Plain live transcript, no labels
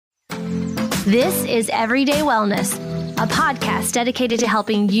This is Everyday Wellness, a podcast dedicated to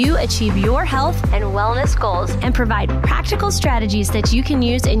helping you achieve your health and wellness goals and provide practical strategies that you can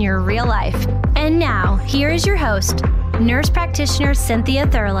use in your real life. And now, here is your host, nurse practitioner Cynthia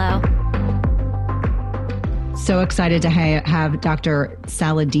Thurlow. So excited to have Dr.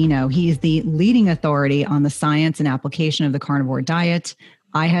 Saladino. He is the leading authority on the science and application of the carnivore diet.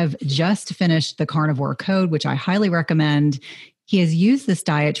 I have just finished the Carnivore Code, which I highly recommend. He has used this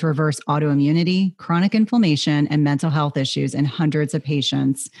diet to reverse autoimmunity, chronic inflammation, and mental health issues in hundreds of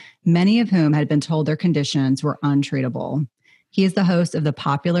patients, many of whom had been told their conditions were untreatable. He is the host of the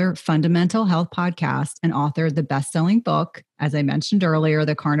popular Fundamental Health podcast and authored the best-selling book, as I mentioned earlier,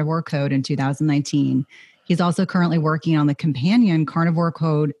 The Carnivore Code in 2019. He's also currently working on the companion Carnivore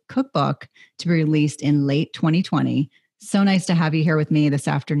Code cookbook to be released in late 2020. So nice to have you here with me this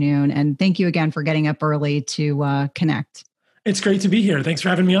afternoon. And thank you again for getting up early to connect. It's great to be here. Thanks for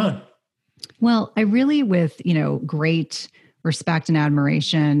having me on. Well, I really, with, great respect and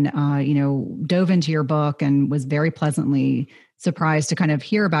admiration, dove into your book and was very pleasantly surprised to kind of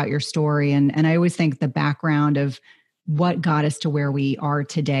hear about your story. And I always think the background of what got us to where we are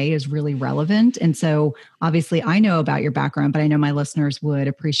today is really relevant. And so obviously I know about your background, but I know my listeners would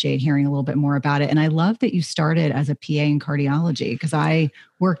appreciate hearing a little bit more about it. And I love that you started as a PA in cardiology, because I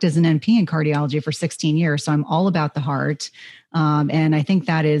worked as an NP in cardiology for 16 years. So I'm all about the heart. And I think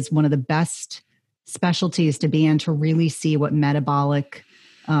that is one of the best specialties to be in, to really see what metabolic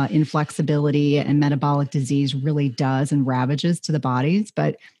inflexibility and metabolic disease really does and ravages to the bodies.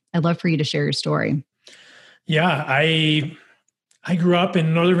 But I'd love for you to share your story. Yeah, I grew up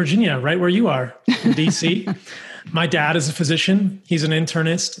in Northern Virginia, right where you are, in DC. My dad is a physician. He's an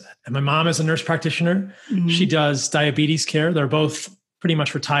internist. And my mom is a nurse practitioner. Mm-hmm. She does diabetes care. They're both pretty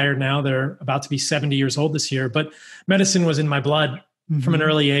much retired now. They're about to be 70 years old this year. But medicine was in my blood from an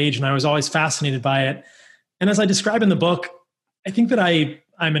early age, and I was always fascinated by it. And as I describe in the book, I think that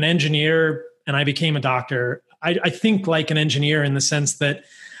I'm an engineer and I became a doctor. I think like an engineer in the sense that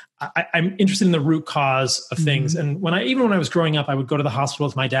I'm interested in the root cause of things. And even when I was growing up, I would go to the hospital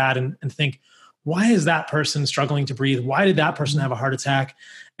with my dad and think, why is that person struggling to breathe? Why did that person have a heart attack?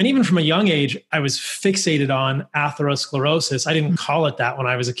 And even from a young age, I was fixated on atherosclerosis. I didn't call it that when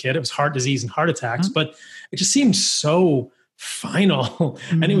I was a kid. It was heart disease and heart attacks, but it just seemed so final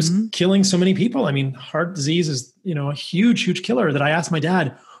and it was killing so many people. I mean, heart disease is, a huge, huge killer. That I asked my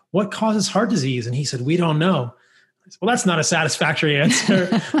dad, what causes heart disease? And he said, we don't know. Well, that's not a satisfactory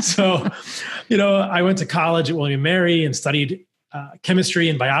answer. So, I went to college at William & Mary and studied chemistry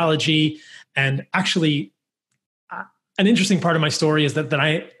and biology. And actually, an interesting part of my story is that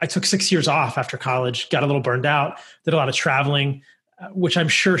I took 6 years off after college, got a little burned out, did a lot of traveling, which I'm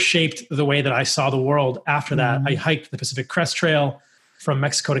sure shaped the way that I saw the world after that. I hiked the Pacific Crest Trail from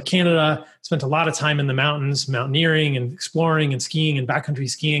Mexico to Canada, spent a lot of time in the mountains, mountaineering and exploring and skiing and backcountry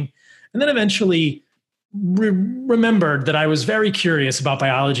skiing. And then eventually remembered that I was very curious about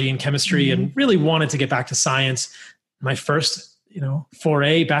biology and chemistry and really wanted to get back to science. My first,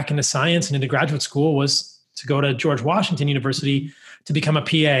 foray back into science and into graduate school was to go to George Washington University to become a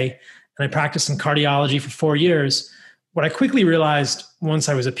PA. And I practiced in cardiology for 4 years. What I quickly realized once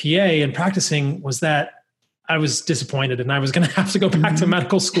I was a PA and practicing was that I was disappointed and I was going to have to go back to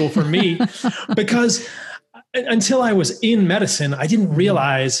medical school for me, because until I was in medicine, I didn't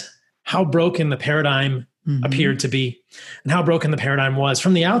realize how broken the paradigm appeared to be and how broken the paradigm was.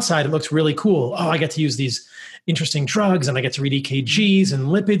 From the outside, it looked really cool. Oh, I get to use these interesting drugs and I get to read EKGs, and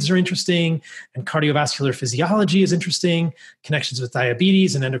lipids are interesting, and cardiovascular physiology is interesting. Connections with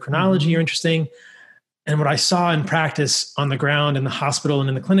diabetes and endocrinology are interesting. And what I saw in practice on the ground in the hospital and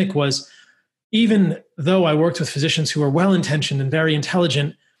in the clinic was, even though I worked with physicians who were well-intentioned and very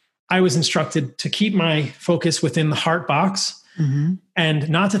intelligent, I was instructed to keep my focus within the heart box and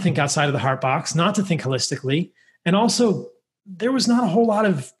not to think outside of the heart box, not to think holistically. And also, there was not a whole lot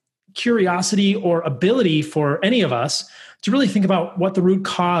of curiosity or ability for any of us to really think about what the root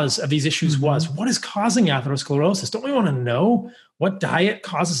cause of these issues was. What is causing atherosclerosis? Don't we want to know what diet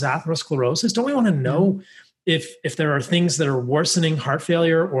causes atherosclerosis? Don't we want to know if there are things that are worsening heart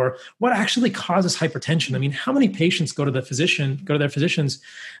failure, or what actually causes hypertension? I mean, how many patients go to their physicians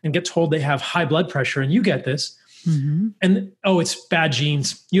and get told they have high blood pressure, and you get this, and it's bad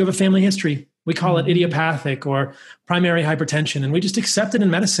genes. You have a family history. We call it idiopathic or primary hypertension. And we just accept it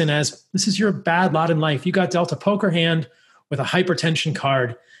in medicine as, this is your bad lot in life. You got dealt a poker hand with a hypertension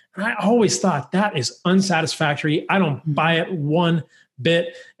card. And I always thought that is unsatisfactory. I don't buy it one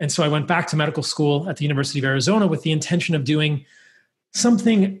bit. And so I went back to medical school at the University of Arizona with the intention of doing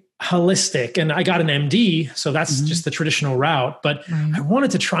something holistic, and I got an MD, so that's just the traditional route, but I wanted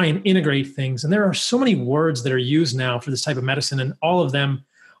to try and integrate things. And there are so many words that are used now for this type of medicine, and all of them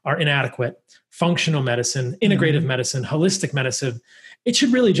are inadequate. Functional medicine, integrative medicine, holistic medicine. It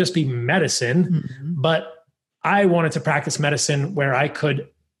should really just be medicine, but I wanted to practice medicine where I could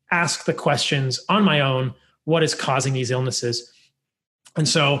ask the questions on my own, what is causing these illnesses? And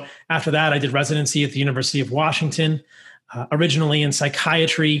so after that, I did residency at the University of Washington, originally in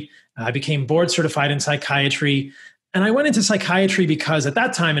psychiatry. I became board certified in psychiatry. And I went into psychiatry because at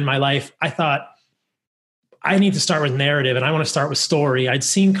that time in my life, I thought, I need to start with narrative and I want to start with story. I'd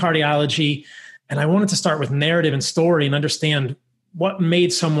seen cardiology and I wanted to start with narrative and story and understand what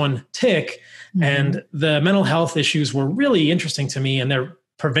made someone tick. And the mental health issues were really interesting to me, and they're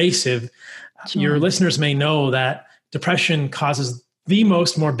pervasive. Sure. Your listeners may know that depression causes the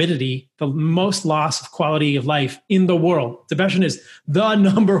most morbidity, the most loss of quality of life in the world. Depression is the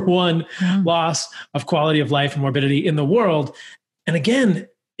number one loss of quality of life and morbidity in the world. And again,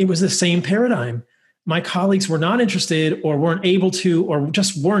 it was the same paradigm. My colleagues were not interested or weren't able to, or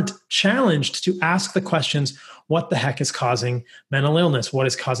just weren't challenged to ask the questions, what the heck is causing mental illness? What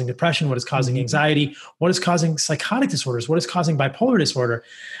is causing depression? What is causing anxiety? What is causing psychotic disorders? What is causing bipolar disorder?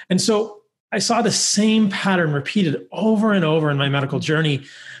 And so I saw the same pattern repeated over and over in my medical journey.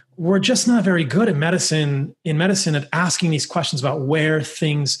 We're just not very good at medicine, at asking these questions about where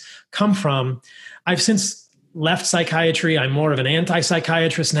things come from. I've since left psychiatry. I'm more of an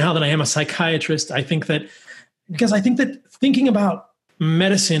anti-psychiatrist now than I am a psychiatrist. I think that thinking about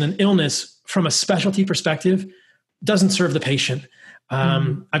medicine and illness from a specialty perspective doesn't serve the patient.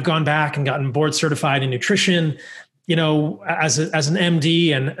 I've gone back and gotten board certified in nutrition, as an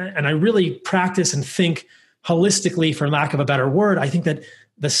MD, and I really practice and think holistically, for lack of a better word. I think that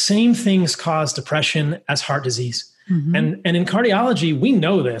the same things cause depression as heart disease. And in cardiology, we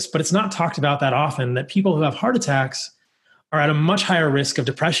know this, but it's not talked about that often, that people who have heart attacks are at a much higher risk of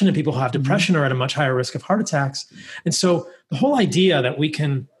depression, and people who have depression are at a much higher risk of heart attacks. And so the whole idea that we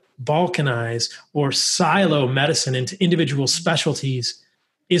can balkanize or silo medicine into individual specialties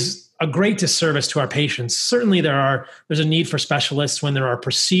is a great disservice to our patients. Certainly there's a need for specialists when there are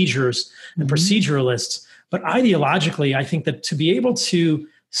procedures and proceduralists, but ideologically, I think that to be able to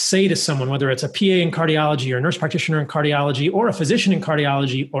say to someone, whether it's a PA in cardiology or a nurse practitioner in cardiology or a physician in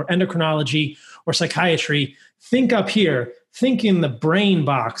cardiology or endocrinology or psychiatry, think up here, think in the brain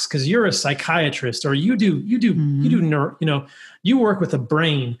box, because you're a psychiatrist, or you work with the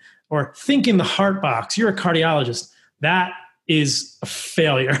brain, or think in the heart box, you're a cardiologist. That is a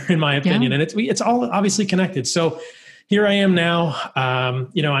failure, in my opinion. And it's all obviously connected. So here I am now.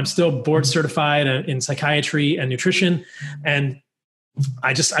 I'm still board certified in psychiatry and nutrition, and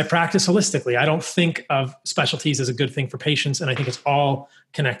I practice holistically. I don't think of specialties as a good thing for patients, and I think it's all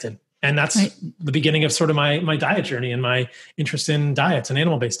connected. And that's the beginning of sort of my diet journey and my interest in diets and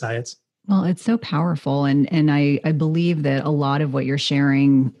animal-based diets. Well, it's so powerful. And I believe that a lot of what you're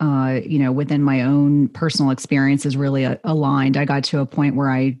sharing, within my own personal experience is really aligned. I got to a point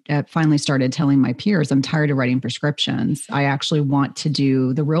where I finally started telling my peers, I'm tired of writing prescriptions. I actually want to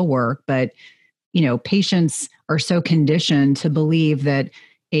do the real work. But, patients are so conditioned to believe that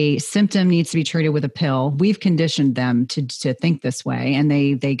a symptom needs to be treated with a pill. We've conditioned them to think this way, and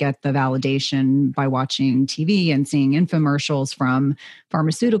they get the validation by watching TV and seeing infomercials from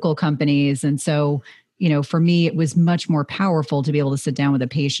pharmaceutical companies. And so, for me, it was much more powerful to be able to sit down with a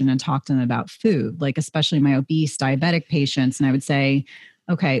patient and talk to them about food, like especially my obese diabetic patients. And I would say,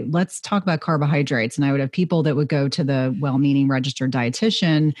 okay, let's talk about carbohydrates. And I would have people that would go to the well-meaning registered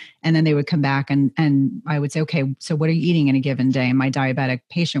dietitian, and then they would come back and I would say, okay, so what are you eating in a given day? And my diabetic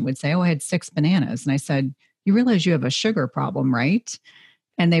patient would say, oh, I had 6 bananas. And I said, you realize you have a sugar problem, right?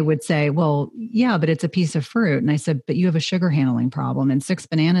 And they would say, well, yeah, but it's a piece of fruit. And I said, but you have a sugar handling problem, and 6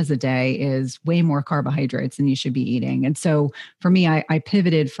 bananas a day is way more carbohydrates than you should be eating. And so for me, I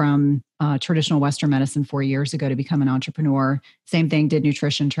pivoted from traditional Western medicine 4 years ago to become an entrepreneur. Same thing, did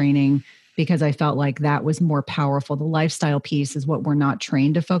nutrition training because I felt like that was more powerful. The lifestyle piece is what we're not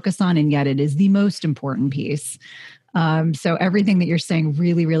trained to focus on, and yet it is the most important piece. So everything that you're saying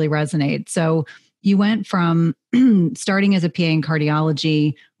really, really resonates. So you went from starting as a PA in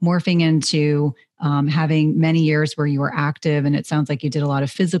cardiology, morphing into having many years where you were active, and it sounds like you did a lot of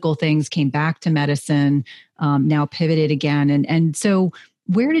physical things, came back to medicine, now pivoted again. And so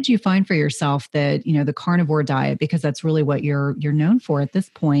where did you find for yourself that, the carnivore diet, because that's really what you're known for at this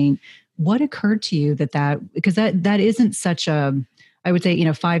point, what occurred to you because that isn't such a I would say,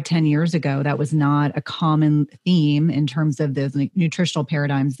 5-10 years ago, that was not a common theme in terms of the nutritional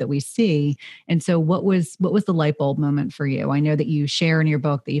paradigms that we see. And so what was the light bulb moment for you? I know that you share in your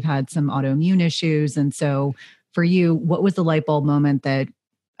book that you've had some autoimmune issues. And so for you, what was the light bulb moment that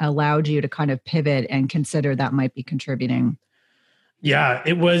allowed you to kind of pivot and consider that might be contributing? Yeah,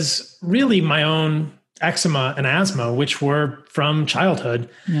 it was really my own eczema and asthma, which were from childhood.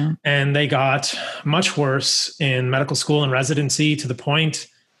 Yeah. And they got much worse in medical school and residency, to the point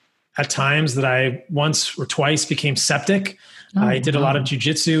at times that I once or twice became septic. I did a lot of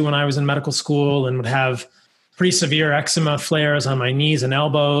jujitsu when I was in medical school and would have pretty severe eczema flares on my knees and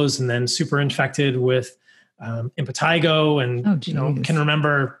elbows, and then super infected with impetigo, and can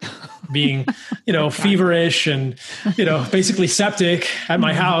remember being feverish and basically septic at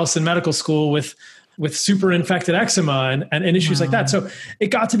my house in medical school with super infected eczema and issues like that. So it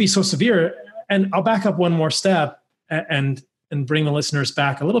got to be so severe. And I'll back up one more step and bring the listeners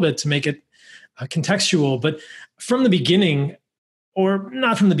back a little bit to make it contextual. But from the beginning, or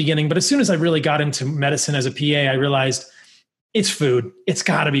not from the beginning, but as soon as I really got into medicine as a PA, I realized it's food. It's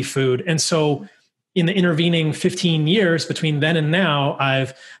got to be food. And so in the intervening 15 years between then and now,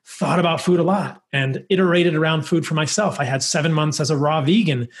 I've thought about food a lot and iterated around food for myself. I had 7 months as a raw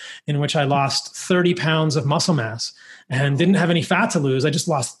vegan in which I lost 30 pounds of muscle mass and didn't have any fat to lose. I just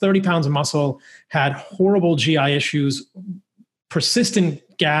lost 30 pounds of muscle, had horrible GI issues, persistent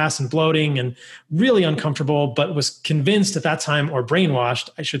gas and bloating, and really uncomfortable, but was convinced at that time, or brainwashed,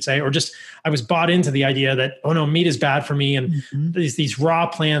 I should say, or just I was bought into the idea that, oh no, meat is bad for me. And these raw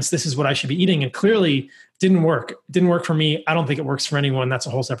plants, this is what I should be eating. And clearly didn't work. It didn't work for me. I don't think it works for anyone. That's a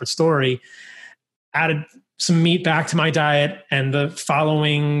whole separate story. Added some meat back to my diet. And the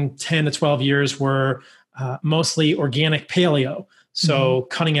following 10 to 12 years were mostly organic paleo. So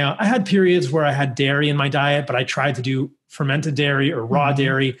cutting out, I had periods where I had dairy in my diet, but I tried to do fermented dairy or raw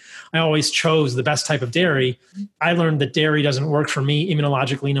dairy. I always chose the best type of dairy. I learned that dairy doesn't work for me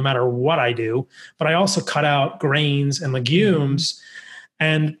immunologically, no matter what I do. But I also cut out grains and legumes.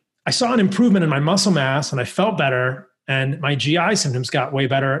 And I saw an improvement in my muscle mass, and I felt better, and my GI symptoms got way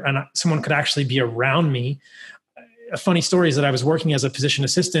better, and someone could actually be around me. A funny story is that I was working as a physician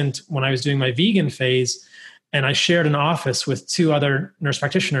assistant when I was doing my vegan phase, and I shared an office with 2 other nurse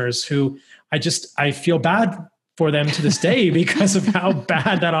practitioners who I feel bad for them to this day because of how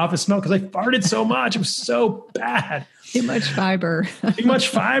bad that office smelled, because I farted so much. It was so bad. Too much fiber. Too much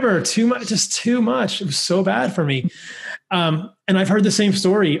fiber. Too much. Just too much. It was so bad for me. And I've heard the same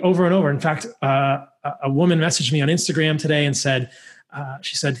story over and over. In fact, a woman messaged me on Instagram today and said,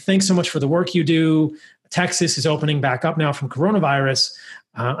 she said, "Thanks so much for the work you do. Texas is opening back up now from coronavirus.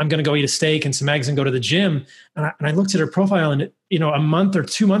 I'm going to go eat a steak and some eggs and go to the gym." And I looked at her profile, and a month or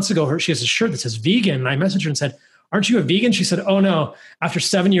 2 months ago, she has a shirt that says vegan. And I messaged her and said, "Aren't you a vegan?" She said, "Oh no, after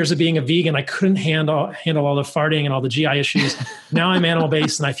 7 years of being a vegan, I couldn't handle all the farting and all the GI issues. Now I'm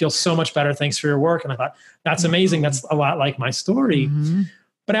animal-based and I feel so much better. Thanks for your work." And I thought, that's amazing. That's a lot like my story.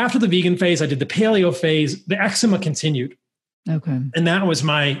 But after the vegan phase, I did the paleo phase. The eczema continued. Okay. And that was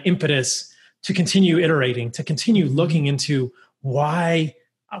my impetus to continue iterating, to continue looking into why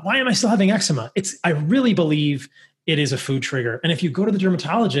am I still having eczema? I really believe it is a food trigger. And if you go to the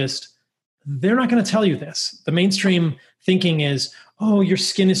dermatologist, they're not going to tell you this. The mainstream thinking is, oh, your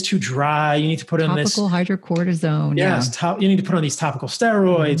skin is too dry. You need to put on this topical hydrocortisone. Yes. Yeah. You need to put on these topical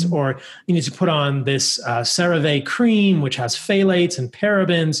steroids, or you need to put on this CeraVe cream, which has phthalates and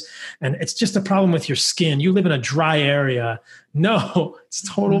parabens. And it's just a problem with your skin. You live in a dry area. No, it's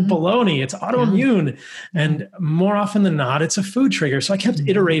total baloney. It's autoimmune. And more often than not, it's a food trigger. So I kept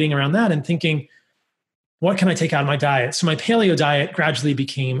iterating around that and thinking, what can I take out of my diet? So my paleo diet gradually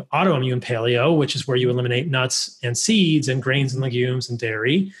became autoimmune paleo, which is where you eliminate nuts and seeds and grains and legumes and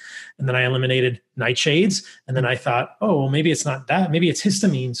dairy. And then I eliminated nightshades. And then I thought, oh, well, maybe it's not that. Maybe it's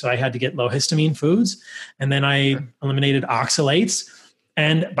histamine. So I had to get low histamine foods. And then I eliminated oxalates.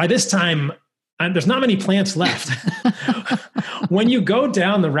 And by this time, there's not many plants left. When you go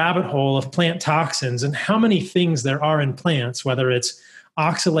down the rabbit hole of plant toxins and how many things there are in plants, whether it's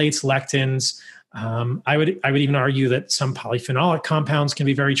oxalates, lectins, I would even argue that some polyphenolic compounds can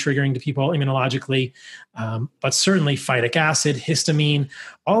be very triggering to people immunologically, but certainly phytic acid, histamine,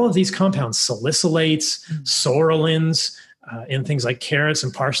 all of these compounds, salicylates, psoralins, in things like carrots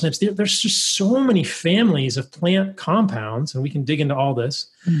and parsnips. There's just so many families of plant compounds, and we can dig into all this,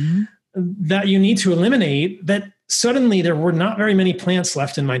 that you need to eliminate, that suddenly there were not very many plants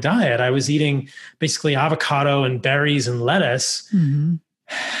left in my diet. I was eating basically avocado and berries and lettuce.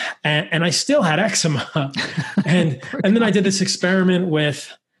 And I still had eczema. And then I did this experiment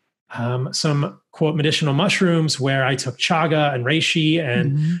with some quote medicinal mushrooms where I took chaga and reishi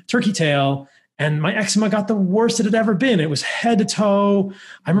and turkey tail, and my eczema got the worst it had ever been. It was head to toe.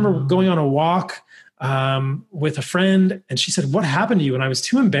 I remember going on a walk with a friend, and she said, "What happened to you?" And I was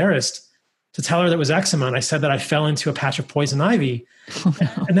too embarrassed to tell her that it was eczema. And I said that I fell into a patch of poison ivy. Oh,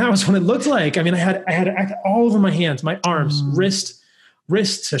 no. And that was what it looked like. I mean, I had all over my hands, my arms,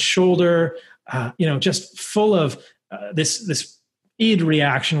 wrist to shoulder, just full of this id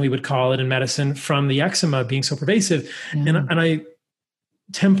reaction, we would call it in medicine, from the eczema being so pervasive. Yeah. And I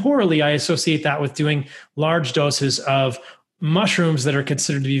temporally, I associate that with doing large doses of mushrooms that are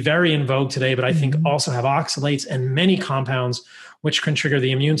considered to be very in vogue today, but I think also have oxalates and many compounds which can trigger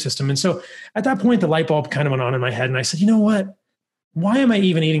the immune system. And so at that point, the light bulb kind of went on in my head, and I said, you know what? Why am I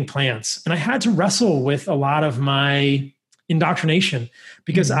even eating plants? And I had to wrestle with a lot of my indoctrination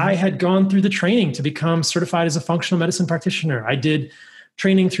because I had gone through the training to become certified as a functional medicine practitioner. I did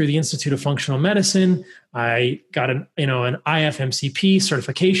training through the Institute of Functional Medicine. I got an IFMCP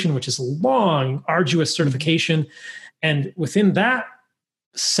certification, which is a long, arduous certification. And within that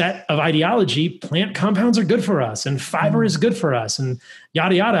set of ideology, plant compounds are good for us and fiber is good for us and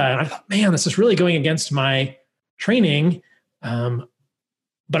yada, yada. And I thought, man, this is really going against my training.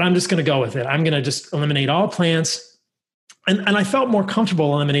 But I'm just going to go with it. I'm going to just eliminate all plants. And I felt more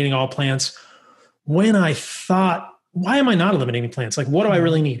comfortable eliminating all plants when I thought, why am I not eliminating plants? Like, what do I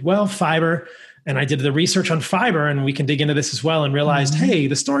really need? Well, fiber. And I did the research on fiber, and we can dig into this as well, and realized, hey,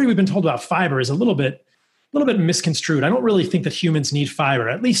 the story we've been told about fiber is a little bit misconstrued. I don't really think that humans need fiber,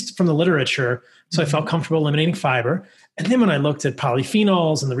 at least from the literature. So I felt comfortable eliminating fiber. And then when I looked at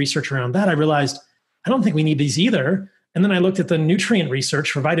polyphenols and the research around that, I realized I don't think we need these either. And then I looked at the nutrient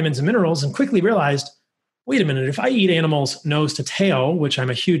research for vitamins and minerals and quickly realized, wait a minute, if I eat animals nose to tail, which I'm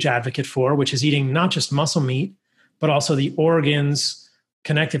a huge advocate for, which is eating not just muscle meat, but also the organs,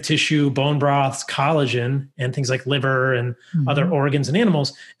 connective tissue, bone broths, collagen, and things like liver and other organs in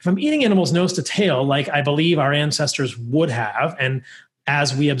animals. If I'm eating animals nose to tail, like I believe our ancestors would have, and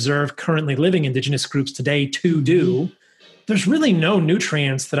as we observe currently living indigenous groups today to do, there's really no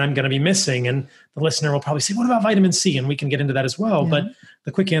nutrients that I'm going to be missing. And the listener will probably say, what about vitamin C? And we can get into that as well. Yeah. But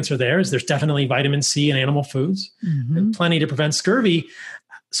the quick answer there is there's definitely vitamin C in animal foods and plenty to prevent scurvy.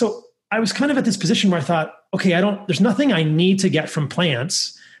 So I was kind of at this position where I thought, okay, there's nothing I need to get from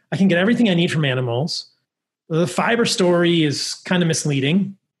plants. I can get everything I need from animals. The fiber story is kind of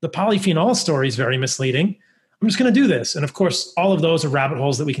misleading. The polyphenol story is very misleading. I'm just going to do this. And of course, all of those are rabbit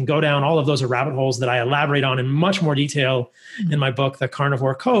holes that we can go down. All of those are rabbit holes that I elaborate on in much more detail in my book, The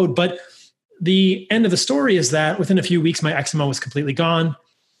Carnivore Code. But the end of the story is that within a few weeks, my eczema was completely gone.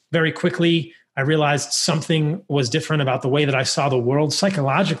 Very quickly, I realized something was different about the way that I saw the world.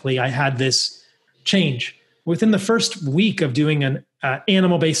 Psychologically, I had this change. Within the first week of doing an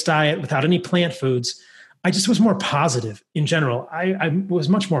animal-based diet without any plant foods, I just was more positive in general. I was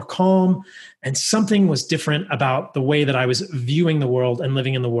much more calm, and something was different about the way that I was viewing the world and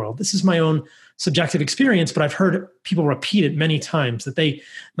living in the world. This is my own subjective experience, but I've heard people repeat it many times that they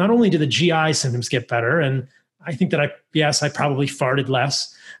not only do the GI symptoms get better, and I think that I probably farted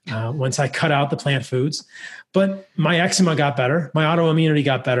less once I cut out the plant foods, but my eczema got better. My autoimmunity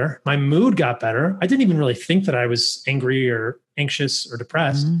got better. My mood got better. I didn't even really think that I was angry or anxious or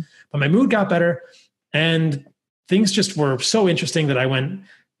depressed, but my mood got better. And things just were so interesting that I went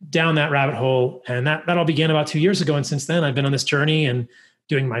down that rabbit hole. And that all began about 2 years ago. And since then, I've been on this journey and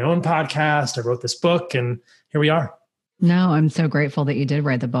doing my own podcast. I wrote this book, and here we are. No, I'm so grateful that you did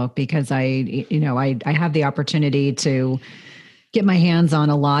write the book, because I have the opportunity to get my hands on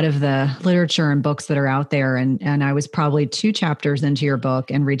a lot of the literature and books that are out there. And I was probably 2 chapters into your book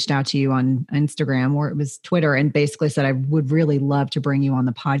and reached out to you on Instagram, or it was Twitter, and basically said, I would really love to bring you on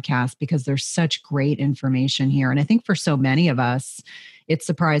the podcast because there's such great information here. And I think for so many of us, it's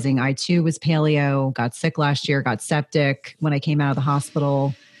surprising. I too was paleo, got sick last year, got septic when I came out of the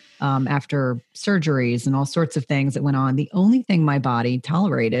hospital after surgeries and all sorts of things that went on. The only thing my body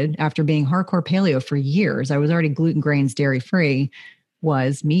tolerated after being hardcore paleo for years, I was already gluten, grains, dairy free,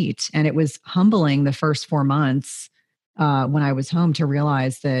 was meat. And it was humbling the first 4 months when I was home to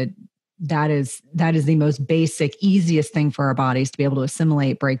realize that is the most basic, easiest thing for our bodies to be able to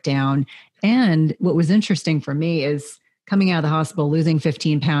assimilate, break down. And what was interesting for me is coming out of the hospital, losing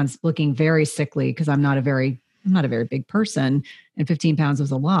 15 pounds, looking very sickly because I'm not a very big person, and 15 pounds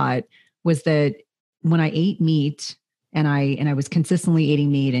was a lot, was that when I ate meat and I was consistently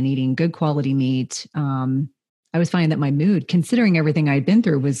eating meat and eating good quality meat, I was finding that my mood, considering everything I'd been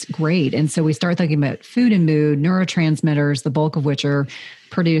through, was great. And so we start thinking about food and mood, neurotransmitters, the bulk of which are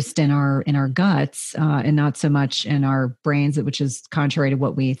produced in our guts and not so much in our brains, which is contrary to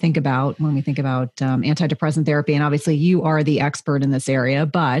what we think about when we think about antidepressant therapy. And obviously you are the expert in this area,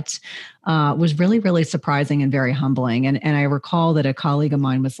 but was really, really surprising and very humbling. And I recall that a colleague of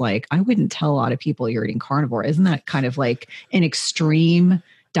mine was like, I wouldn't tell a lot of people you're eating carnivore. Isn't that kind of like an extreme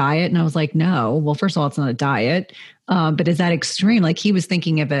diet? And I was like, no, well, first of all, it's not a diet, but is that extreme? Like he was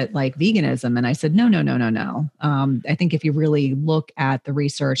thinking of it like veganism. And I said, no. I think if you really look at the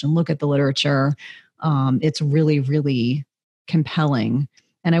research and look at the literature, it's really, really compelling.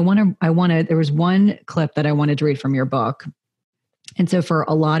 And there was one clip that I wanted to read from your book. And so for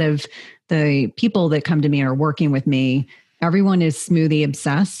a lot of the people that come to me and are working with me, everyone is smoothie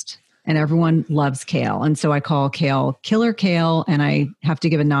obsessed. And everyone loves kale. And so I call kale killer kale. And I have to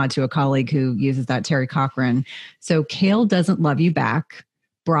give a nod to a colleague who uses that, Terry Cochran. So kale doesn't love you back.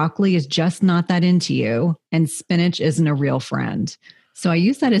 Broccoli is just not that into you. And spinach isn't a real friend. So I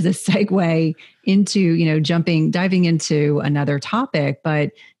use that as a segue into, diving into another topic. But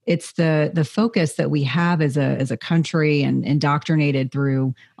it's the focus that we have as a country and indoctrinated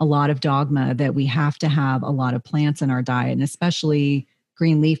through a lot of dogma that we have to have a lot of plants in our diet, and especially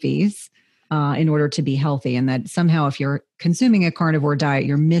green leafies in order to be healthy. And that somehow if you're consuming a carnivore diet,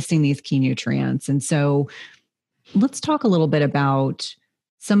 you're missing these key nutrients. And so let's talk a little bit about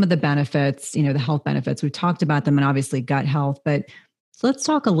some of the benefits, the health benefits. We've talked about them and obviously gut health, but let's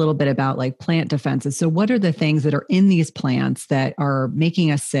talk a little bit about like plant defenses. So what are the things that are in these plants that are making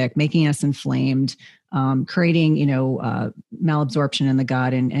us sick, making us inflamed, creating, malabsorption in the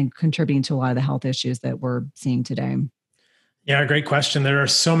gut and contributing to a lot of the health issues that we're seeing today? Yeah, great question. There are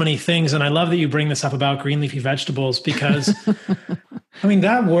so many things. And I love that you bring this up about green leafy vegetables because,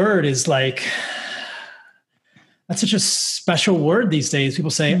 that word is like, that's such a special word these days.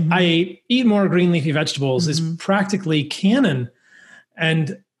 People say, I eat more green leafy vegetables is practically canon.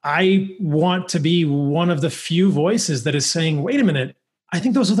 And I want to be one of the few voices that is saying, wait a minute, I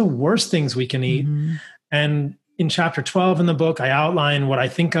think those are the worst things we can eat. And in chapter 12 in the book, I outline what I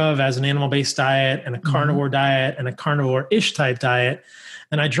think of as an animal-based diet and a carnivore diet and a carnivore-ish type diet.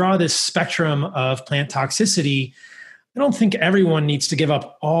 And I draw this spectrum of plant toxicity. I don't think everyone needs to give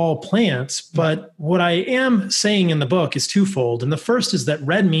up all plants, but what I am saying in the book is twofold. And the first is that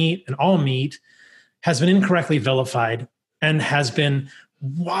red meat and all meat has been incorrectly vilified and has been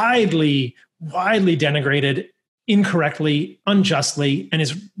widely denigrated incorrectly, unjustly, and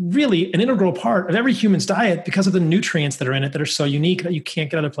is really an integral part of every human's diet because of the nutrients that are in it that are so unique that you can't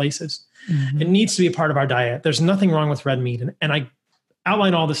get other places. It needs to be a part of our diet. There's nothing wrong with red meat. And I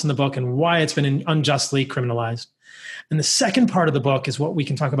outline all this in the book and why it's been unjustly criminalized. And the second part of the book is what we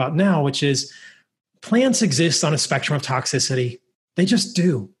can talk about now, which is plants exist on a spectrum of toxicity. They just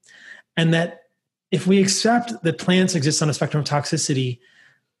do. And that if we accept that plants exist on a spectrum of toxicity,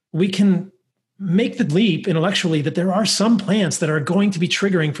 we can make the leap intellectually that there are some plants that are going to be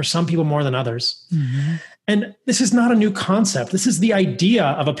triggering for some people more than others. And this is not a new concept. This is the idea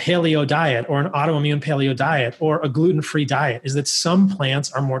of a paleo diet or an autoimmune paleo diet or a gluten-free diet, is that some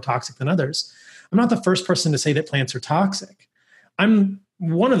plants are more toxic than others. I'm not the first person to say that plants are toxic. I'm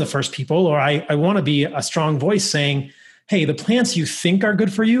one of the first people, or I want to be a strong voice saying, hey, the plants you think are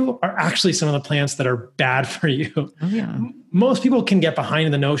good for you are actually some of the plants that are bad for you. Most people can get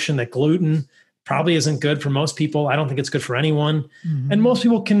behind the notion that gluten probably isn't good for most people. I don't think it's good for anyone. And most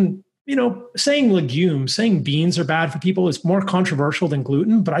people can, saying legumes, saying beans are bad for people is more controversial than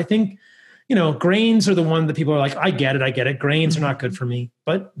gluten. But I think, grains are the one that people are like, I get it. Grains are not good for me.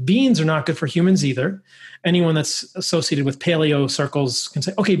 But beans are not good for humans either. Anyone that's associated with paleo circles can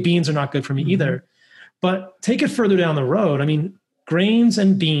say, okay, beans are not good for me either. But take it further down the road. Grains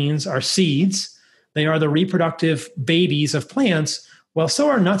and beans are seeds. They are the reproductive babies of plants. Well, so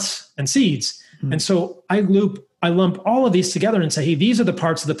are nuts and seeds. And so I lump all of these together and say, hey, these are the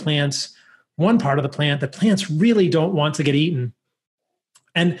parts of the plants, one part of the plant that plants really don't want to get eaten.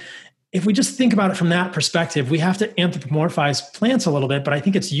 And if we just think about it from that perspective, we have to anthropomorphize plants a little bit, but I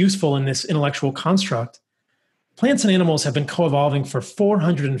think it's useful in this intellectual construct. Plants and animals have been co-evolving for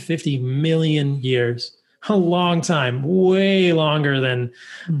 450 million years, a long time, way longer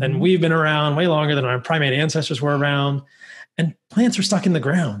than we've been around, way longer than our primate ancestors were around. And plants are stuck in the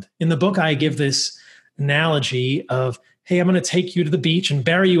ground. In the book, I give this analogy of, hey, I'm going to take you to the beach and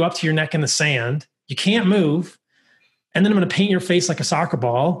bury you up to your neck in the sand. You can't move. And then I'm going to paint your face like a soccer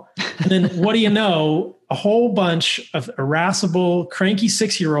ball. And then what do you know? A whole bunch of irascible, cranky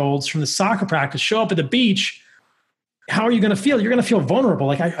 6-year-olds from the soccer practice show up at the beach how are you going to feel? You're going to feel vulnerable.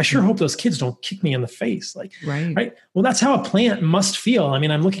 Like, I sure hope those kids don't kick me in the face. Like, right. Well, that's how a plant must feel. I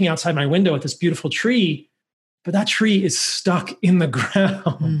mean, I'm looking outside my window at this beautiful tree, but that tree is stuck in the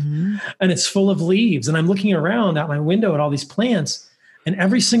ground and it's full of leaves. And I'm looking around out my window at all these plants, and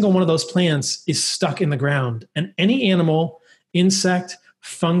every single one of those plants is stuck in the ground. And any animal, insect,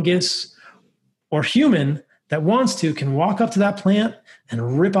 fungus, or human that wants to can walk up to that plant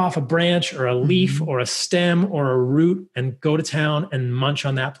and rip off a branch or a leaf or a stem or a root and go to town and munch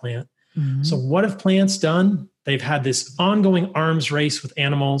on that plant. So what have plants done? They've had this ongoing arms race with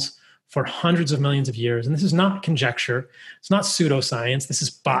animals for hundreds of millions of years. And this is not conjecture. It's not pseudoscience. This is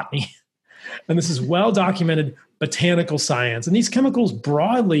botany. And this is well-documented botanical science. And these chemicals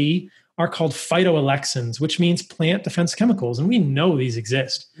broadly are called phytoalexins, which means plant defense chemicals. And we know these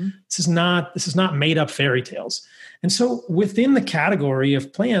exist. This is not made up fairy tales. And so within the category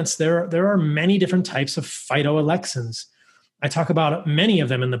of plants, there are many different types of phytoalexins. I talk about many of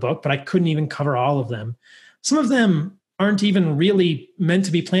them in the book, but I couldn't even cover all of them. Some of them aren't even really meant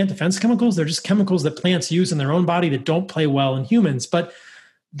to be plant defense chemicals. They're just chemicals that plants use in their own body that don't play well in humans. But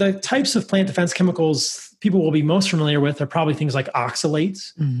the types of plant defense chemicals people will be most familiar with are probably things like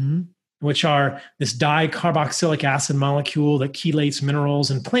oxalates, which are this dicarboxylic acid molecule that chelates minerals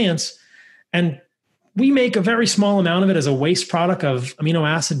in plants. And we make a very small amount of it as a waste product of amino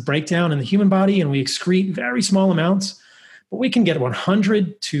acid breakdown in the human body, and we excrete very small amounts. But we can get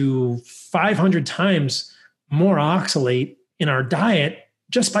 100 to 500 times more oxalate in our diet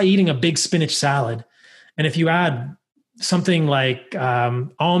just by eating a big spinach salad. And if you add something like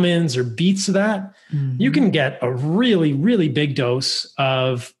almonds or beets to that, you can get a really, really big dose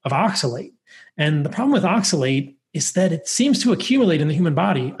of oxalate. And the problem with oxalate is that it seems to accumulate in the human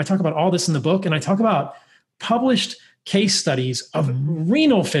body. I talk about all this in the book, and I talk about published case studies of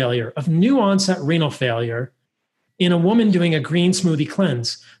renal failure, of new onset renal failure in a woman doing a green smoothie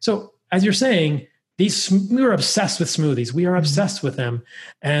cleanse. So as you're saying, we are obsessed with smoothies. We are obsessed with them.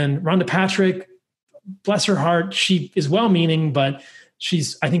 And Rhonda Patrick, bless her heart, she is well-meaning, but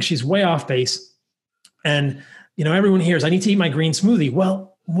I think she's way off base. And, everyone hears, I need to eat my green smoothie.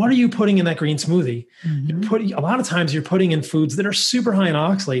 Well, what are you putting in that green smoothie? A lot of times you're putting in foods that are super high in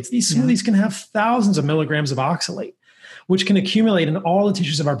oxalates. These smoothies can have thousands of milligrams of oxalate, which can accumulate in all the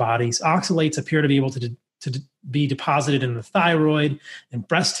tissues of our bodies. Oxalates appear to be able to be deposited in the thyroid, in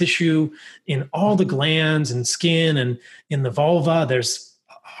breast tissue, in all the glands and skin, and in the vulva. There's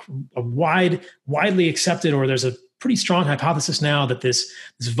a widely accepted, or there's a pretty strong hypothesis now that this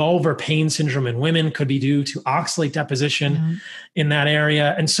vulvar pain syndrome in women could be due to oxalate deposition in that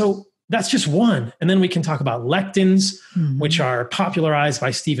area. And so that's just one. And then we can talk about lectins, which are popularized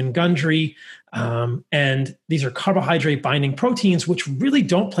by Stephen Gundry. And these are carbohydrate binding proteins, which really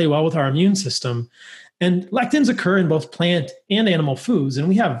don't play well with our immune system. And lectins occur in both plant and animal foods. And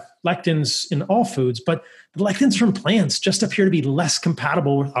we have lectins in all foods, but the lectins from plants just appear to be less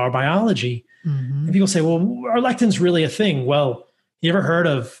compatible with our biology. And people say, well, are lectins really a thing? Well, you ever heard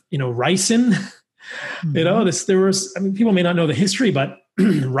of, ricin? People may not know the history, but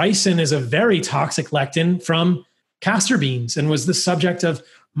ricin is a very toxic lectin from castor beans and was the subject of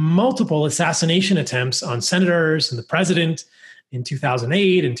multiple assassination attempts on senators and the president in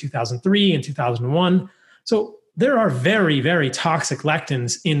 2008 and 2003 and 2001. So there are very, very toxic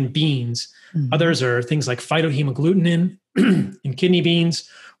lectins in beans. Others are things like phytohemagglutinin in kidney beans,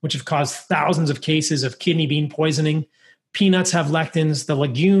 which have caused thousands of cases of kidney bean poisoning. Peanuts have lectins. The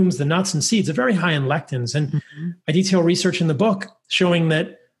legumes, the nuts and seeds are very high in lectins. And I detail research in the book showing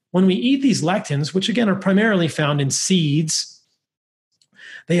that when we eat these lectins, which again are primarily found in seeds,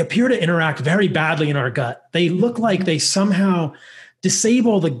 they appear to interact very badly in our gut. They look like they somehow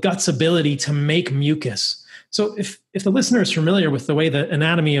disable the gut's ability to make mucus. So if the listener is familiar with the way the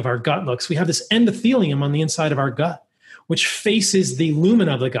anatomy of our gut looks, we have this endothelium on the inside of our gut, which faces the lumen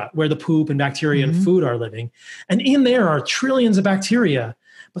of the gut where the poop and bacteria and food are living. And in there are trillions of bacteria,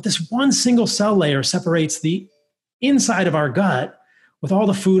 but this one single cell layer separates the inside of our gut with all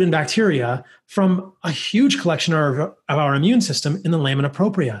the food and bacteria from a huge collection of our immune system in the lamina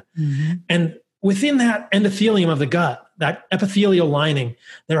propria. And within that endothelium of the gut, that epithelial lining,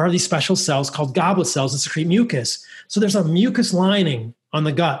 there are these special cells called goblet cells that secrete mucus. So there's a mucus lining on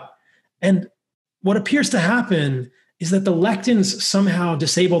the gut. And what appears to happen is that the lectins somehow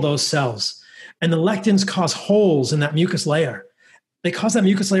disable those cells. And the lectins cause holes in that mucus layer. They cause that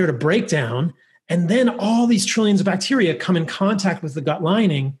mucus layer to break down. And then all these trillions of bacteria come in contact with the gut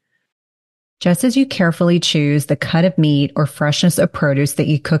lining. Just as you carefully choose the cut of meat or freshness of produce that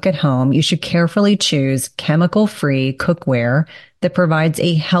you cook at home, you should carefully choose chemical-free cookware that provides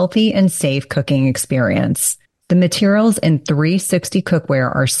a healthy and safe cooking experience. The materials in 360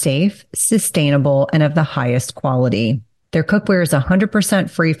 cookware are safe, sustainable, and of the highest quality. Their cookware is 100%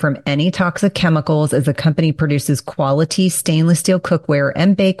 free from any toxic chemicals, as the company produces quality stainless steel cookware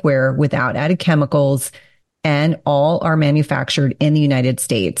and bakeware without added chemicals, and all are manufactured in the United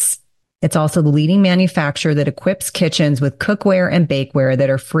States. It's also the leading manufacturer that equips kitchens with cookware and bakeware that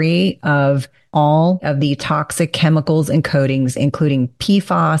are free of all of the toxic chemicals and coatings, including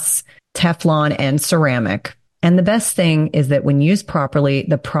PFAS, Teflon, and ceramic. And the best thing is that when used properly,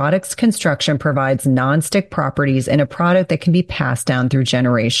 the product's construction provides non-stick properties in a product that can be passed down through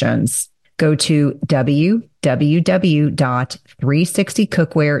generations. Go to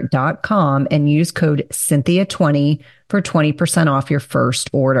www.360cookware.com and use code Cynthia20 for 20% off your first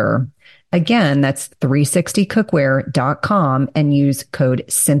order. Again, that's 360cookware.com and use code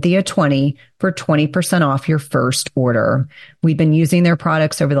Cynthia20 for 20% off your first order. We've been using their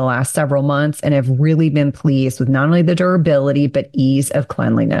products over the last several months and have really been pleased with not only the durability, but ease of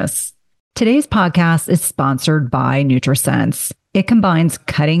cleanliness. Today's podcast is sponsored by NutriSense. It combines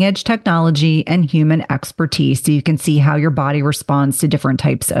cutting-edge technology and human expertise so you can see how your body responds to different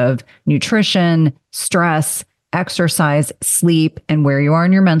types of nutrition, stress, exercise, sleep, and where you are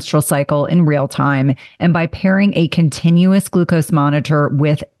in your menstrual cycle in real time. And by pairing a continuous glucose monitor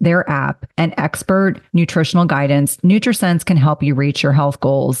with their app and expert nutritional guidance, NutriSense can help you reach your health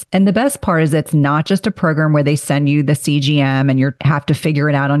goals. And the best part is it's not just a program where they send you the CGM and you have to figure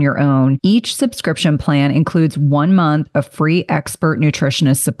it out on your own. Each subscription plan includes 1 month of free expert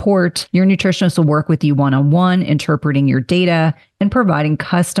nutritionist support. Your nutritionist will work with you one-on-one, interpreting your data and providing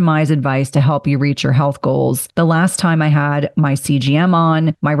customized advice to help you reach your health goals. The last time I had my CGM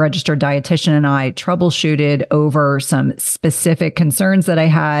on, my registered dietitian and I troubleshooted over some specific concerns that I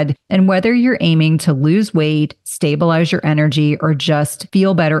had. And whether you're aiming to lose weight, stabilize your energy, or just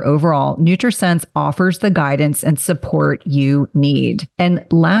feel better overall, NutriSense offers the guidance and support you need. And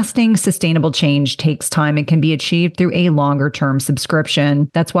lasting sustainable change takes time and can be achieved through a longer-term subscription.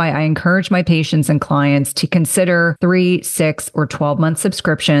 That's why I encourage my patients and clients to consider 3, 6, or 12-month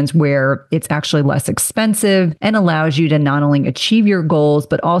subscriptions where it's actually less expensive and allows you to not only achieve your goals,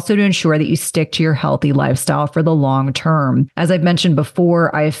 but also to ensure that you stick to your healthy lifestyle for the long term. As I've mentioned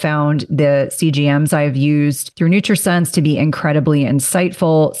before, I have found the CGMs I've used through NutriSense to be incredibly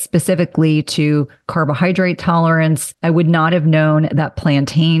insightful, specifically to carbohydrate tolerance. I would not have known that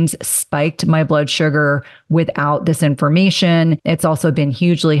plantains spiked my blood sugar without this information. It's also been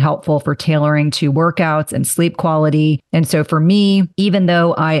hugely helpful for tailoring to workouts and sleep quality. And so for me, even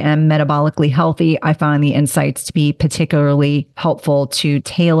though I am metabolically healthy, I find the insights to be particularly helpful to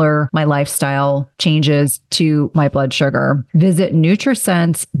tailor my lifestyle changes to my blood sugar. Visit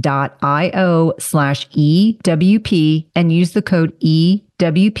nutrisense.io/EWP and use the code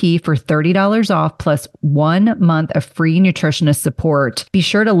EWP for $30 off plus 1 month of free nutritionist support. Be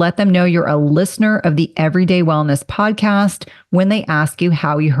sure to let them know you're a listener of the Everyday Wellness podcast when they ask you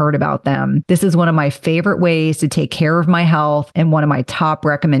how you heard about them. This is one of my favorite ways to take care of my health and one of my top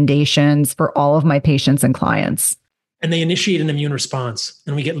recommendations for all of my patients and clients. And they initiate an immune response,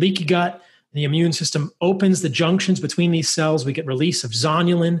 and we get leaky gut. The immune system opens the junctions between these cells. We get release of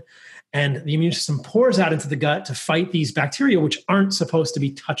zonulin, and the immune system pours out into the gut to fight these bacteria, which aren't supposed to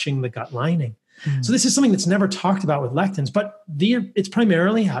be touching the gut lining. Mm. So this is something that's never talked about with lectins, but it's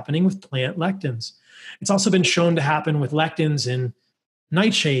primarily happening with plant lectins. It's also been shown to happen with lectins in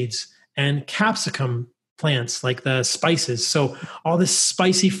nightshades and capsicum plants, like the spices. So all this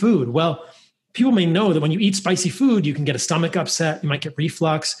spicy food. Well, people may know that when you eat spicy food, you can get a stomach upset. You might get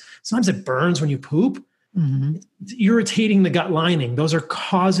reflux. Sometimes it burns when you poop. Mm-hmm. It's irritating the gut lining. Those are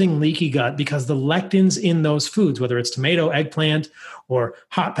causing leaky gut because the lectins in those foods, whether it's tomato, eggplant, or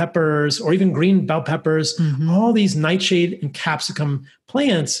hot peppers, or even green bell peppers, all these nightshade and capsicum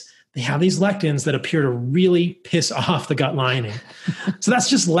plants, they have these lectins that appear to really piss off the gut lining. So that's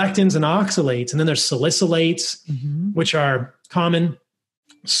just lectins and oxalates. And then there's salicylates, which are common.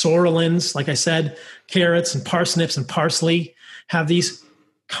 Sorolins, like I said, carrots and parsnips and parsley have these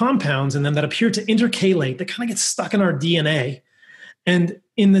compounds in them that appear to intercalate, that kind of get stuck in our DNA. And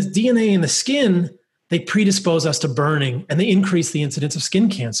in the DNA in the skin, they predispose us to burning and they increase the incidence of skin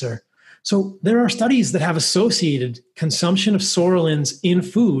cancer. So there are studies that have associated consumption of sorolins in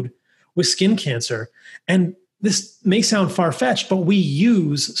food with skin cancer. And this may sound far-fetched, but we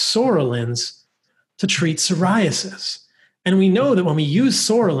use sorolins to treat psoriasis. And we know that when we use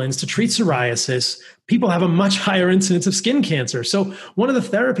sorolins to treat psoriasis, people have a much higher incidence of skin cancer. So one of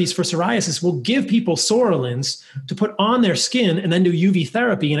the therapies for psoriasis will give people sorolins to put on their skin and then do UV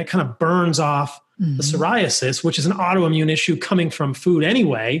therapy, and it kind of burns off the psoriasis, which is an autoimmune issue coming from food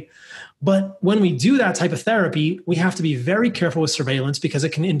anyway. But when we do that type of therapy, we have to be very careful with surveillance because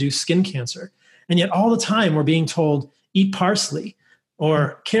it can induce skin cancer. And yet all the time we're being told, eat parsley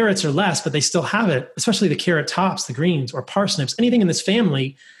or carrots or less, but they still have it, especially the carrot tops, the greens, or parsnips. Anything in this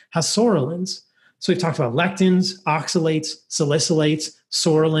family has psoralins. So we've talked about lectins, oxalates, salicylates,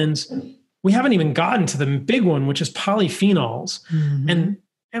 psoralins. We haven't even gotten to the big one, which is polyphenols. And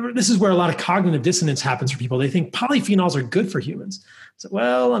this is where a lot of cognitive dissonance happens for people. They think polyphenols are good for humans. So,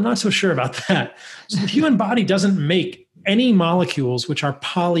 well, I'm not so sure about that. So the human body doesn't make any molecules which are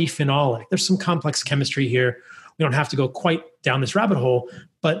polyphenolic. There's some complex chemistry here. We don't have to go quite down this rabbit hole,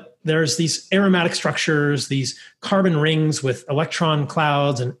 but there's these aromatic structures, these carbon rings with electron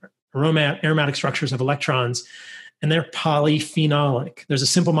clouds and aromatic structures of electrons, and they're polyphenolic. There's a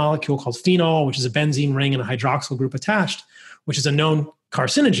simple molecule called phenol, which is a benzene ring and a hydroxyl group attached, which is a known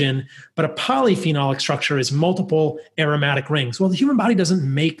carcinogen, but a polyphenolic structure is multiple aromatic rings. Well, the human body doesn't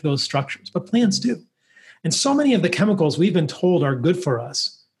make those structures, but plants do. And so many of the chemicals we've been told are good for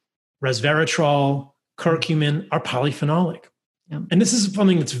us, resveratrol, curcumin, are polyphenolic. And this is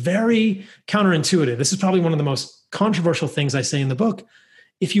something that's very counterintuitive. This is probably one of the most controversial things I say in the book.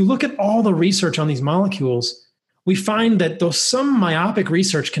 If you look at all the research on these molecules, we find that though some myopic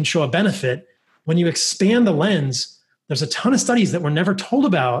research can show a benefit, when you expand the lens, there's a ton of studies that we're never told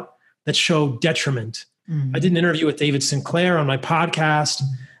about that show detriment. I did an interview with David Sinclair on my podcast,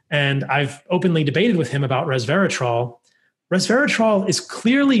 and I've openly debated with him about resveratrol. Resveratrol is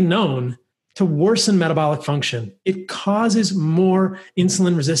clearly known to worsen metabolic function. It causes more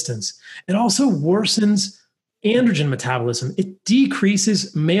insulin resistance. It also worsens androgen metabolism. It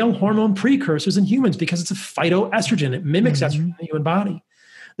decreases male hormone precursors in humans because it's a phytoestrogen. It mimics estrogen in the human body.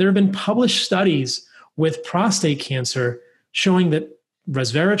 There have been published studies with prostate cancer showing that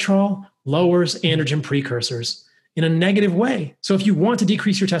resveratrol lowers androgen precursors in a negative way. So if you want to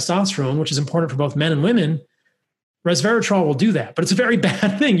decrease your testosterone, which is important for both men and women, resveratrol will do that. But it's a very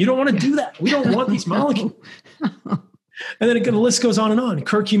bad thing. You don't want to do that. We don't want these molecules. And then the list goes on and on.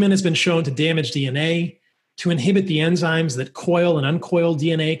 Curcumin has been shown to damage DNA, to inhibit the enzymes that coil and uncoil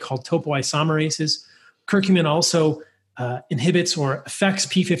DNA called topoisomerases. Curcumin also inhibits or affects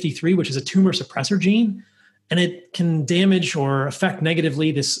p53, which is a tumor suppressor gene, and it can damage or affect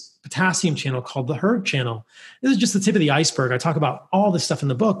negatively this potassium channel called the hERG channel. This is just the tip of the iceberg. I talk about all this stuff in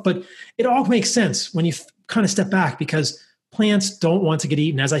the book, but it all makes sense when you kind of step back because plants don't want to get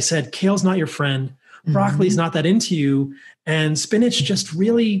eaten. As I said, kale's not your friend. Broccoli's not that into you. And spinach just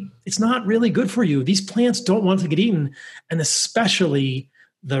really, it's not really good for you. These plants don't want to get eaten. And especially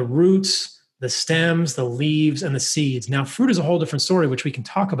the roots, the stems, the leaves, and the seeds. Now, fruit is a whole different story, which we can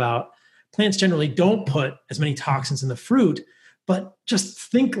talk about. Plants generally don't put as many toxins in the fruit, but just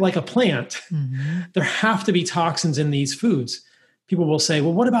think like a plant. There have to be toxins in these foods. People will say,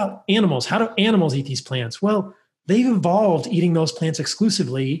 well, what about animals? How do animals eat these plants? Well, they've evolved eating those plants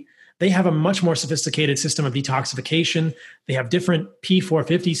exclusively. They have a much more sophisticated system of detoxification. They have different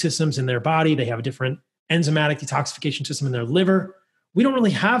P450 systems in their body. They have a different enzymatic detoxification system in their liver. We don't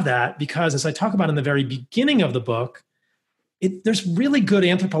really have that because, as I talk about in the very beginning of the book, there's really good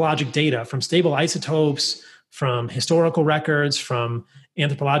anthropologic data from stable isotopes, from historical records, from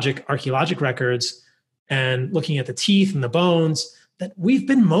anthropologic archaeologic records, and looking at the teeth and the bones, that we've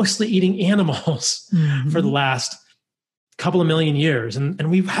been mostly eating animals for the last couple of million years,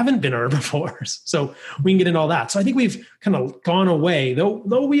 and we haven't been herbivores. So we can get into all that. So I think we've kind of gone away,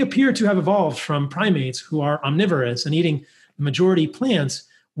 though we appear to have evolved from primates who are omnivorous and eating the majority plants.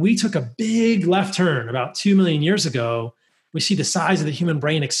 We took a big left turn about 2 million years ago. We see the size of the human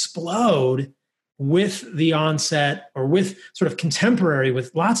brain explode with the onset, or with sort of contemporary,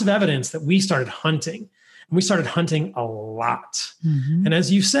 with lots of evidence that we started hunting. And we started hunting a lot. And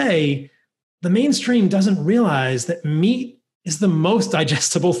as you say, the mainstream doesn't realize that meat is the most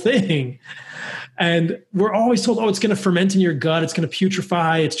digestible thing. And we're always told, oh, it's going to ferment in your gut. It's going to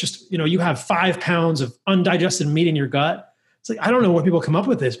putrefy. It's just, you have 5 pounds of undigested meat in your gut. It's like, I don't know where people come up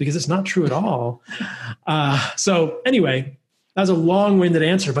with this because it's not true at all. So anyway, that was a long-winded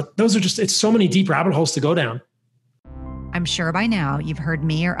answer, but it's so many deep rabbit holes to go down. I'm sure by now you've heard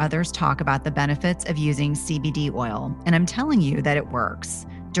me or others talk about the benefits of using CBD oil, and I'm telling you that it works.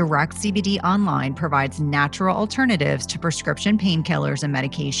 Direct CBD Online provides natural alternatives to prescription painkillers and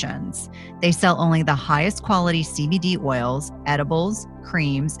medications. They sell only the highest quality CBD oils, edibles,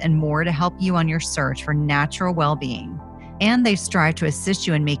 creams, and more to help you on your search for natural well-being. And they strive to assist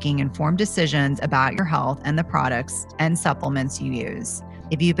you in making informed decisions about your health and the products and supplements you use.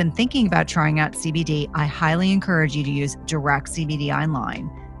 If you've been thinking about trying out CBD, I highly encourage you to use Direct CBD Online.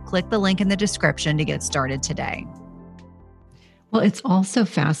 Click the link in the description to get started today. Well, it's also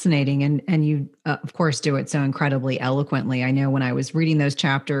fascinating, and you, of course, do it so incredibly eloquently. I know when I was reading those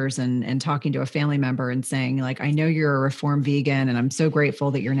chapters and talking to a family member and saying, like, I know you're a reformed vegan, and I'm so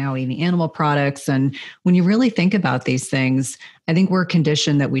grateful that you're now eating animal products. And when you really think about these things, I think we're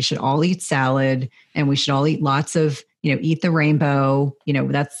conditioned that we should all eat salad and we should all eat lots of, eat the rainbow.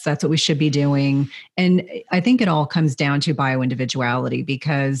 That's what we should be doing. And I think it all comes down to bioindividuality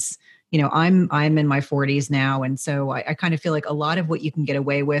because I'm in my 40s now. And so I kind of feel like a lot of what you can get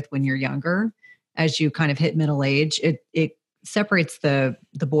away with when you're younger, as you kind of hit middle age, it separates the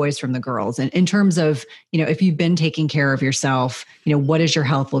boys from the girls. And in terms of, if you've been taking care of yourself, what is your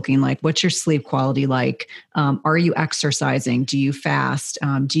health looking like? What's your sleep quality like? Are you exercising? Do you fast?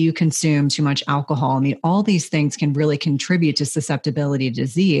 Do you consume too much alcohol? I mean, all these things can really contribute to susceptibility to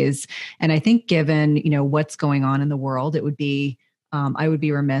disease. And I think given, what's going on in the world, it would be I would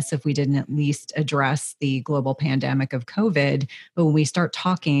be remiss if we didn't at least address the global pandemic of COVID. But when we start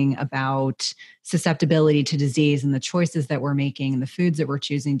talking about susceptibility to disease and the choices that we're making and the foods that we're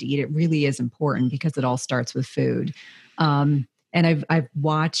choosing to eat, it really is important because it all starts with food. And I've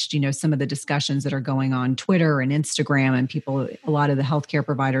watched, some of the discussions that are going on Twitter and Instagram, and a lot of the healthcare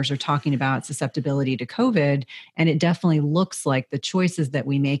providers are talking about susceptibility to COVID. And it definitely looks like the choices that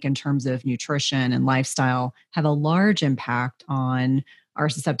we make in terms of nutrition and lifestyle have a large impact on our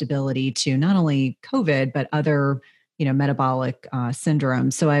susceptibility to not only COVID, but other, metabolic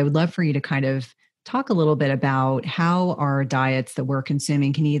syndromes. So I would love for you to kind of talk a little bit about how our diets that we're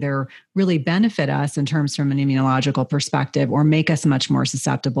consuming can either really benefit us in terms from an immunological perspective or make us much more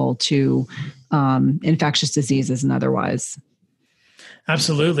susceptible to infectious diseases and otherwise.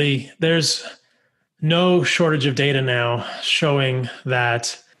 Absolutely. There's no shortage of data now showing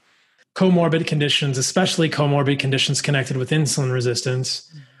that comorbid conditions, especially comorbid conditions connected with insulin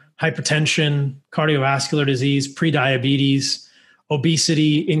resistance, hypertension, cardiovascular disease, prediabetes,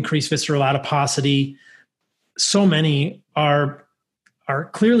 obesity, increased visceral adiposity, so many are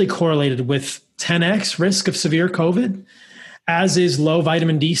clearly correlated with 10x risk of severe COVID, as is low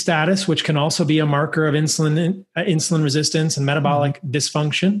vitamin D status, which can also be a marker of insulin resistance and metabolic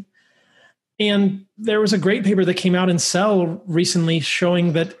dysfunction. And there was a great paper that came out in Cell recently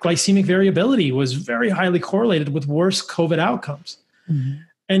showing that glycemic variability was very highly correlated with worse COVID outcomes. Mm-hmm.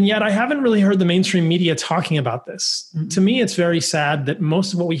 And yet I haven't really heard the mainstream media talking about this. Mm-hmm. To me, it's very sad that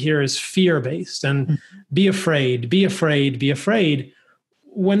most of what we hear is fear-based and be afraid, be afraid, be afraid,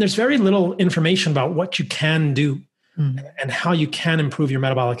 when there's very little information about what you can do and how you can improve your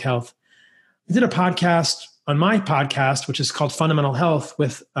metabolic health. I did a podcast on my podcast, which is called Fundamental Health,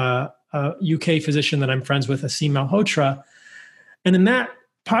 with a UK physician that I'm friends with, Aseem Malhotra. And in that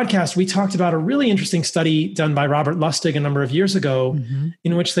podcast, we talked about a really interesting study done by Robert Lustig a number of years ago,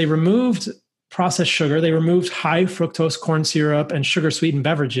 in which they removed processed sugar. They removed high fructose corn syrup and sugar sweetened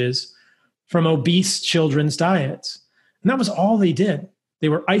beverages from obese children's diets. And that was all they did. They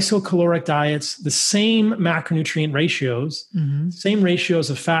were isocaloric diets, the same macronutrient ratios, same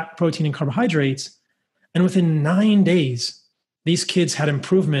ratios of fat, protein, and carbohydrates. And within 9 days, these kids had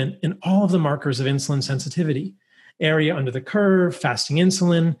improvement in all of the markers of insulin sensitivity. Area under the curve, fasting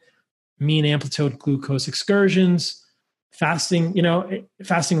insulin, mean amplitude glucose excursions, fasting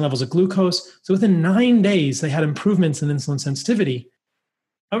levels of glucose. So within 9 days, they had improvements in insulin sensitivity.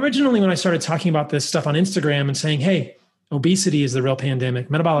 Originally, when I started talking about this stuff on Instagram and saying, hey, obesity is the real pandemic,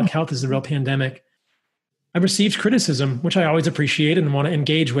 metabolic health is the real pandemic, I received criticism, which I always appreciate and want to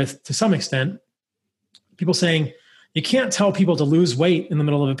engage with to some extent. People saying, you can't tell people to lose weight in the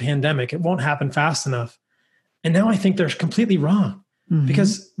middle of a pandemic. It won't happen fast enough. And now I think they're completely wrong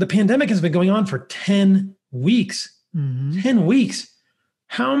because the pandemic has been going on for 10 weeks. 10 weeks.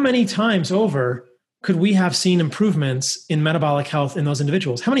 How many times over could we have seen improvements in metabolic health in those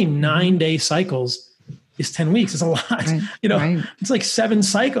individuals? How many 9-day cycles is 10 weeks? It's a lot. Right. It's like 7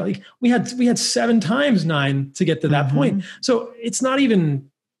 cycles. Like we had 7 times 9 to get to that point. So it's not even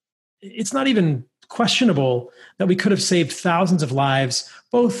questionable that we could have saved thousands of lives,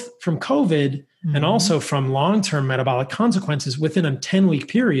 both from COVID and also from long-term metabolic consequences within a 10-week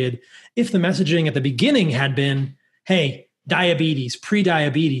period, if the messaging at the beginning had been, hey, diabetes,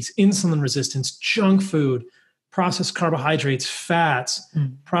 pre-diabetes, insulin resistance, junk food, processed carbohydrates, fats,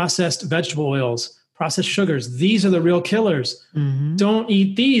 processed vegetable oils, processed sugars, these are the real killers. Don't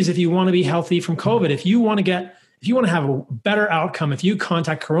eat these if you want to be healthy from COVID. If you want to have a better outcome, if you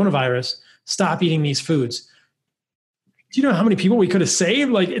contact coronavirus, stop eating these foods. Do you know how many people we could have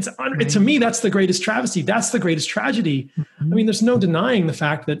saved? Like to me, that's the greatest travesty. That's the greatest tragedy. I mean, there's no denying the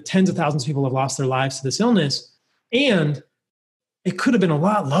fact that tens of thousands of people have lost their lives to this illness, and it could have been a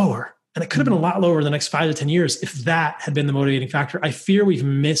lot lower. And it could have been a lot lower in the next 5 to 10 years if that had been the motivating factor. I fear we've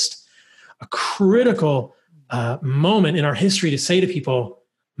missed a critical moment in our history to say to people,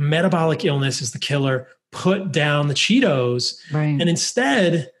 metabolic illness is the killer, put down the Cheetos. Right. And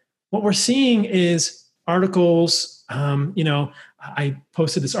instead, what we're seeing is articles, I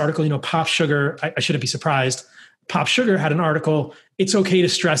posted this article, Pop Sugar, I shouldn't be surprised. Pop Sugar had an article, it's okay to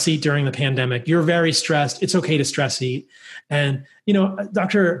stress eat during the pandemic. You're very stressed. It's okay to stress eat. And,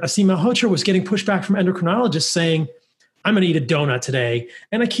 Dr. Aseem Malhotra was getting pushback from endocrinologists saying, I'm going to eat a donut today.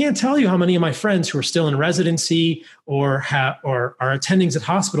 And I can't tell you how many of my friends who are still in residency or are attendings at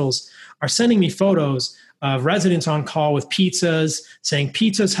hospitals are sending me photos of residents on call with pizzas, saying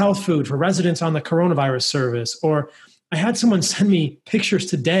pizza's health food for residents on the coronavirus service. Or I had someone send me pictures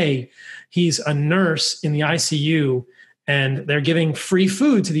today. He's a nurse in the ICU and they're giving free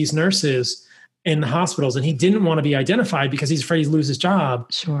food to these nurses in the hospitals. And he didn't want to be identified because he's afraid he'd lose his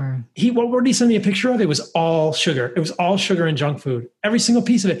job. Sure. What did he send me a picture of? It was all sugar. It was all sugar and junk food, every single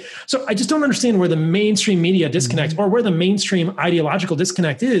piece of it. So I just don't understand where the mainstream media disconnect or where the mainstream ideological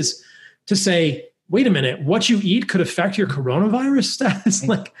disconnect is to say, wait a minute, what you eat could affect your coronavirus status.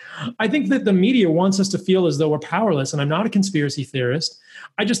 Like, I think that the media wants us to feel as though we're powerless. And I'm not a conspiracy theorist.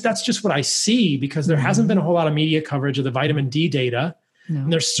 That's just what I see because there hasn't been a whole lot of media coverage of the vitamin D data. No.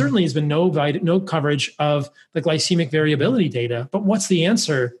 And there certainly has been no coverage of the glycemic variability data. But what's the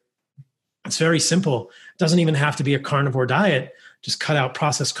answer? It's very simple. It doesn't even have to be a carnivore diet. Just cut out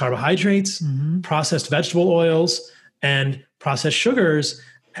processed carbohydrates, processed vegetable oils, and processed sugars.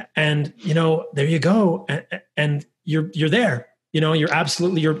 And, there you go. And you're there,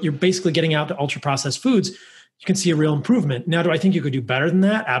 you're basically getting out to ultra processed foods. You can see a real improvement. Now, do I think you could do better than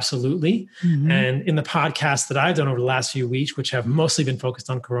that? Absolutely. And in the podcast that I've done over the last few weeks, which have mostly been focused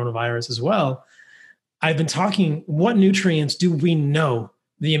on coronavirus as well, I've been talking, what nutrients do we know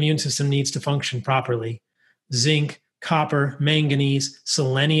the immune system needs to function properly? Zinc, copper, manganese,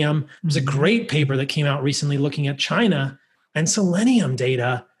 selenium. There's a great paper that came out recently looking at China and selenium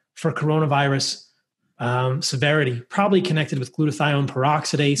data for coronavirus severity, probably connected with glutathione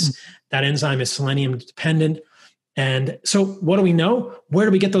peroxidase. That enzyme is selenium dependent. And so what do we know? Where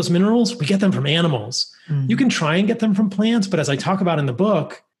do we get those minerals? We get them from animals. You can try and get them from plants, but as I talk about in the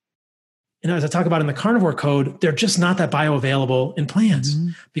book, as I talk about in the carnivore code, they're just not that bioavailable in plants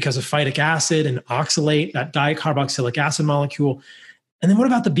because of phytic acid and oxalate, that dicarboxylic acid molecule. And then what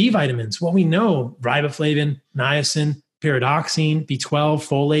about the B vitamins? Well, we know riboflavin, niacin, pyridoxine, B12,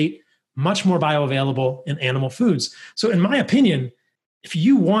 folate, much more bioavailable in animal foods. So in my opinion, if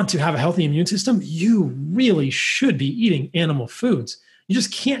you want to have a healthy immune system, you really should be eating animal foods. You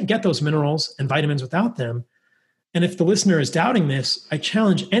just can't get those minerals and vitamins without them. And if the listener is doubting this, I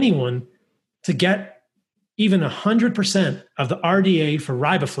challenge anyone to get even 100% of the RDA for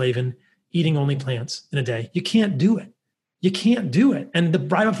riboflavin eating only plants in a day. You can't do it. You can't do it. And the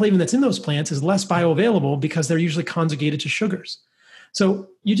riboflavin that's in those plants is less bioavailable because they're usually conjugated to sugars. So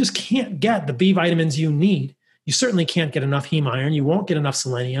you just can't get the B vitamins you need. You certainly can't get enough heme iron. You won't get enough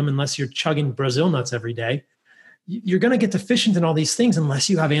selenium unless you're chugging Brazil nuts every day. You're going to get deficient in all these things unless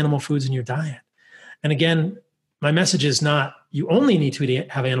you have animal foods in your diet. And again, my message is not you only need to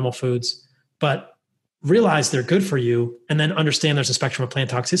have animal foods, but realize they're good for you and then understand there's a spectrum of plant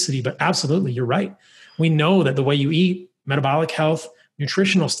toxicity. But absolutely, you're right. We know that the way you eat, metabolic health,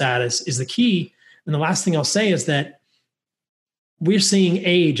 nutritional status is the key. And the last thing I'll say is that we're seeing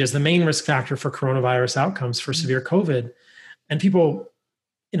age as the main risk factor for coronavirus outcomes for severe COVID. And people,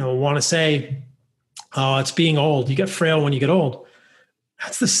 want to say, oh, it's being old. You get frail when you get old.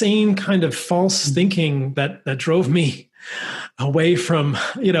 That's the same kind of false thinking that drove me away from,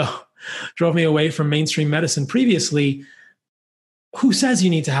 mainstream medicine previously. Who says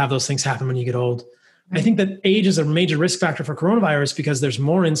you need to have those things happen when you get old? Right. I think that age is a major risk factor for coronavirus because there's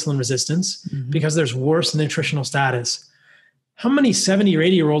more insulin resistance, because there's worse nutritional status. How many 70 or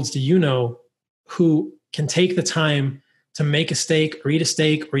 80-year-olds do you know who can take the time to make a steak or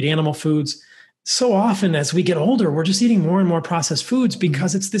eat animal foods? So often as we get older, we're just eating more and more processed foods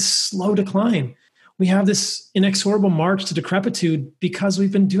because it's this slow decline. We have this inexorable march to decrepitude because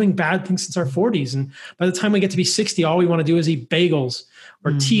we've been doing bad things since our 40s. And by the time we get to be 60, all we want to do is eat bagels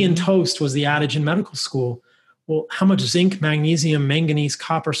or tea and toast was the adage in medical school. Well, how much zinc, magnesium, manganese,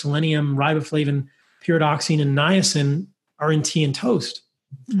 copper, selenium, riboflavin, pyridoxine, and niacin are in tea and toast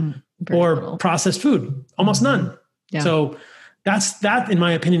or little. Processed food? Almost none. Yeah. So that, in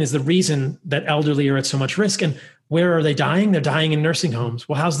my opinion, is the reason that elderly are at so much risk. And where are they dying? They're dying in nursing homes.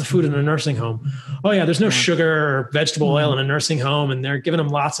 Well, how's the food in a nursing home? Oh yeah, there's no sugar or vegetable oil in a nursing home, and they're giving them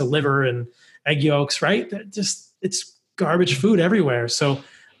lots of liver and egg yolks, right? It's garbage food everywhere. So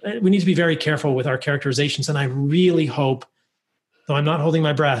we need to be very careful with our characterizations. And I really hope, though I'm not holding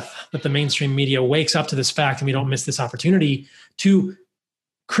my breath, that the mainstream media wakes up to this fact and we don't miss this opportunity to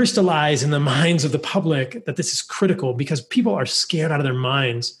crystallize in the minds of the public that this is critical, because people are scared out of their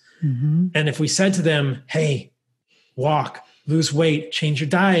minds. Mm-hmm. And if we said to them, hey, walk, lose weight, change your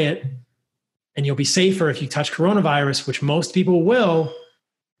diet, and you'll be safer if you touch coronavirus, which most people will,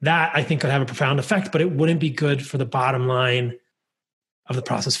 that I think could have a profound effect, but it wouldn't be good for the bottom line of the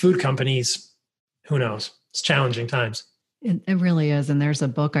processed food companies. Who knows? It's challenging times. It really is. And there's a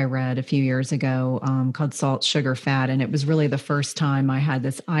book I read a few years ago called Salt, Sugar, Fat. And it was really the first time I had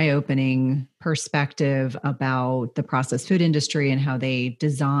this eye-opening perspective about the processed food industry and how they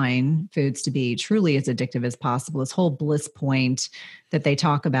design foods to be truly as addictive as possible. This whole bliss point that they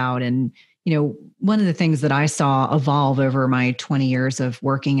talk about. And one of the things that I saw evolve over my 20 years of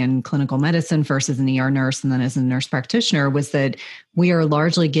working in clinical medicine, first as an ER nurse and then as a nurse practitioner, was that we are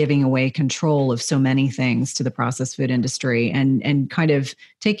largely giving away control of so many things to the processed food industry and kind of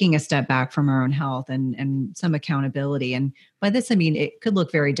taking a step back from our own health and some accountability. And by this, I mean, it could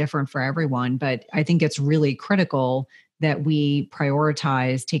look very different for everyone, but I think it's really critical that we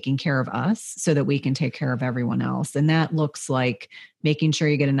prioritize taking care of us so that we can take care of everyone else. And that looks like making sure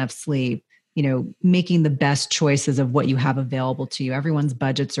you get enough sleep, making the best choices of what you have available to you. Everyone's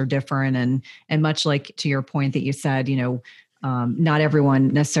budgets are different. And much like to your point that you said, not everyone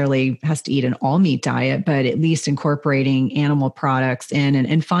necessarily has to eat an all meat diet, but at least incorporating animal products in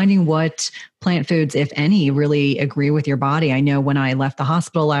and finding what plant foods, if any, really agree with your body. I know when I left the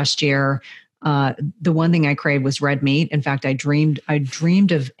hospital last year, the one thing I craved was red meat. In fact, I dreamed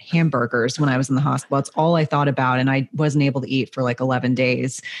of hamburgers when I was in the hospital. That's all I thought about. And I wasn't able to eat for like 11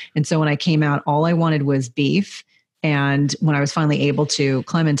 days. And so when I came out, all I wanted was beef. And when I was finally able to,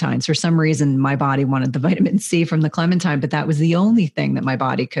 clementines. For some reason, my body wanted the vitamin C from the clementine, but that was the only thing that my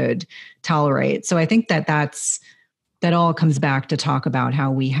body could tolerate. So I think that all comes back to talk about how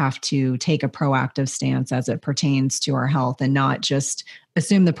we have to take a proactive stance as it pertains to our health and not just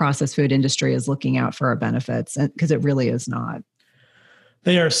assume the processed food industry is looking out for our benefits, because it really is not.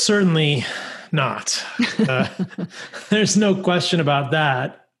 They are certainly not. There's no question about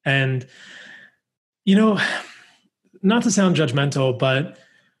that. And, not to sound judgmental, but,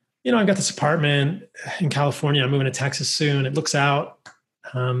 I've got this apartment in California. I'm moving to Texas soon. It looks out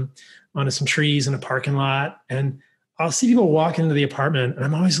onto some trees in a parking lot. And I'll see people walk into the apartment and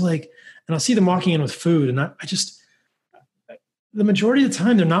I'm always like, and I'll see them walking in with food. And the majority of the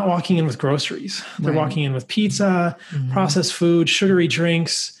time, they're not walking in with groceries. They're walking in with pizza, processed food, sugary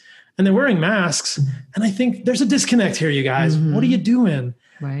drinks, and they're wearing masks. And I think there's a disconnect here, you guys. What are you doing?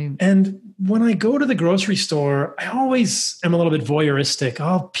 Right. And when I go to the grocery store, I always am a little bit voyeuristic.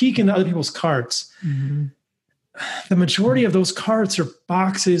 I'll peek into other people's carts. The majority of those carts are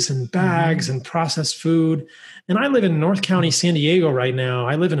boxes and bags and processed food. And I live in North County, San Diego right now.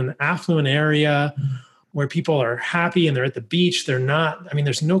 I live in an affluent area where people are happy and they're at the beach. They're not,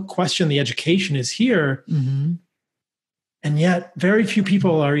 there's no question the education is here. And yet very few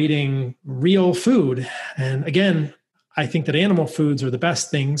people are eating real food. And again, I think that animal foods are the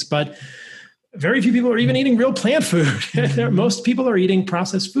best things, but very few people are even eating real plant food. Most people are eating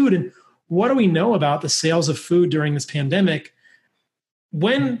processed food. And what do we know about the sales of food during this pandemic?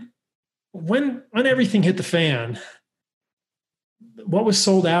 When everything hit the fan, what was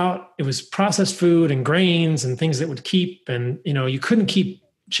sold out, it was processed food and grains and things that would keep, and you couldn't keep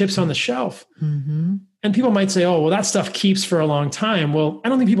chips on the shelf. And people might say, oh, well, that stuff keeps for a long time. Well, I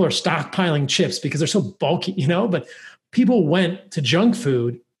don't think people are stockpiling chips because they're so bulky, but people went to junk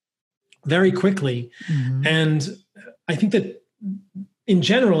food very quickly. And I think that in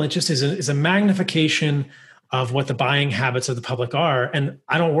general, it just is a magnification of what the buying habits of the public are. And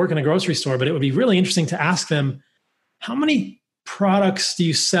I don't work in a grocery store, but it would be really interesting to ask them, how many products do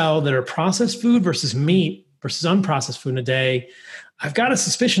you sell that are processed food versus meat versus unprocessed food in a day? I've got a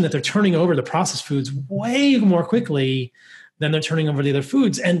suspicion that they're turning over the processed foods way more quickly than they're turning over the other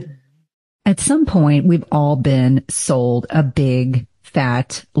foods. And at some point, we've all been sold a big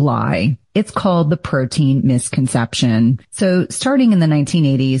fat lie. It's called the protein misconception. So starting in the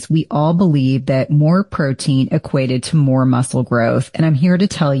 1980s, we all believed that more protein equated to more muscle growth. And I'm here to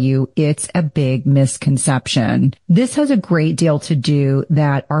tell you it's a big misconception. This has a great deal to do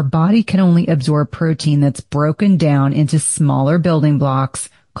that our body can only absorb protein that's broken down into smaller building blocks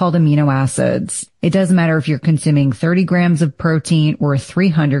called amino acids. It doesn't matter if you're consuming 30 grams of protein or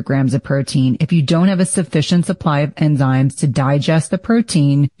 300 grams of protein. If you don't have a sufficient supply of enzymes to digest the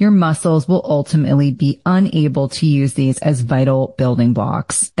protein, your muscles will ultimately be unable to use these as vital building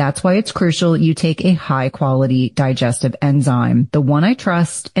blocks. That's why it's crucial you take a high quality digestive enzyme. The one I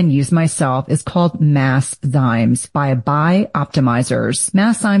trust and use myself is called Masszymes by Bioptimizers.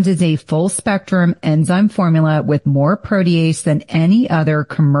 Masszymes is a full spectrum enzyme formula with more protease than any other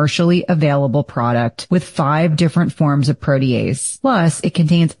commercially available product, with 5 different forms of protease. Plus, it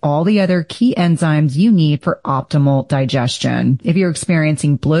contains all the other key enzymes you need for optimal digestion. If you're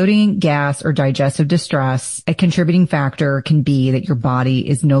experiencing bloating, gas, or digestive distress, a contributing factor can be that your body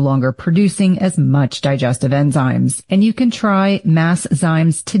is no longer producing as much digestive enzymes. And you can try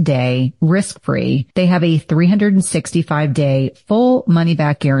Masszymes today, risk-free. They have a 365-day full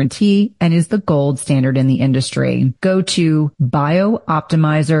money-back guarantee and is the gold standard in the industry. Go to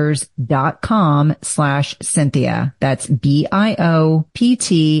bioptimizers.com/Cynthia. That's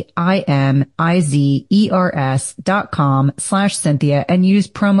bioptimizers.com/Cynthia and use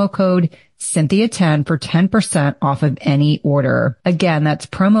promo code Cynthia10 for 10% off of any order. Again, that's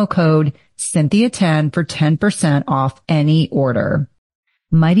promo code Cynthia10 for 10% off any order.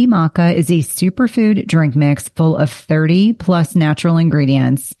 Mighty Maca is a superfood drink mix full of 30 plus natural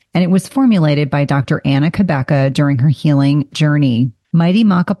ingredients, and it was formulated by Dr. Anna Cabeca during her healing journey. Mighty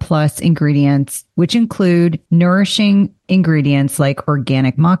Maca Plus ingredients, which include nourishing ingredients like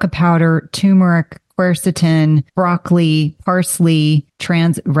organic maca powder, turmeric, quercetin, broccoli, parsley,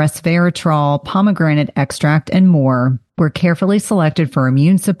 trans resveratrol, pomegranate extract, and more, were carefully selected for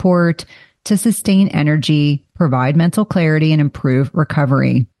immune support, to sustain energy, provide mental clarity, and improve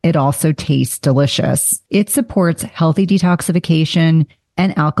recovery. It also tastes delicious. It supports healthy detoxification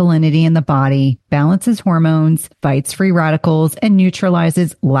and alkalinity in the body, balances hormones, fights free radicals, and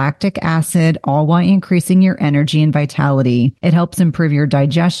neutralizes lactic acid, all while increasing your energy and vitality. It helps improve your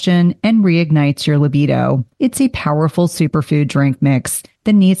digestion and reignites your libido. It's a powerful superfood drink mix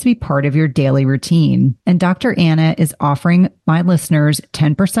that needs to be part of your daily routine. And Dr. Anna is offering my listeners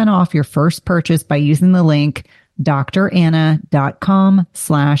 10% off your first purchase by using the link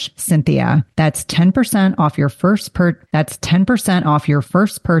dranna.com/Cynthia. That's 10% off your first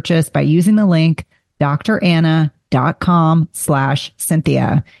purchase by using the link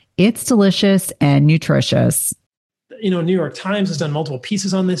dranna.com/Cynthia. It's delicious and nutritious. New York Times has done multiple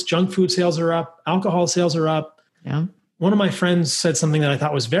pieces on this. Junk food sales are up. Alcohol sales are up. Yeah. One of my friends said something that I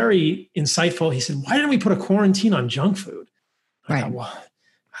thought was very insightful. He said, "Why didn't we put a quarantine on junk food?" I thought, well,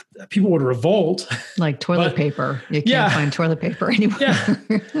 people would revolt. Like toilet paper. You can't find toilet paper anywhere. Yeah.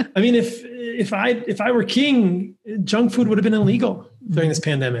 I mean, if I were king, junk food would have been illegal during this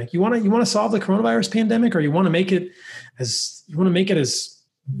pandemic. You want to solve the coronavirus pandemic, or you want to make it as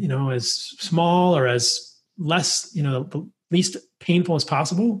small or as less, the least painful as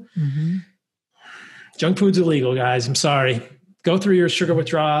possible. Mm-hmm. Junk food's illegal, guys. I'm sorry. Go through your sugar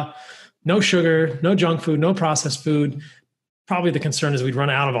withdrawal. No sugar, no junk food, no processed food. Probably the concern is we'd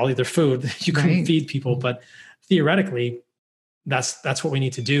run out of all the other food that you couldn't feed people. But theoretically, that's what we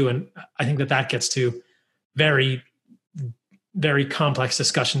need to do. And I think that gets to very, very complex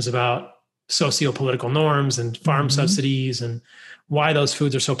discussions about socio-political norms and farm subsidies and why those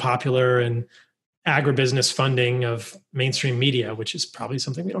foods are so popular, and agribusiness funding of mainstream media, which is probably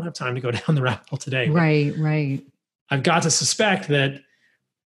something we don't have time to go down the rabbit hole today. Right. I've got to suspect that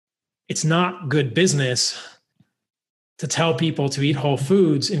it's not good business to tell people to eat whole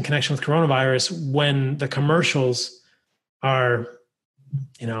foods in connection with coronavirus when the commercials are,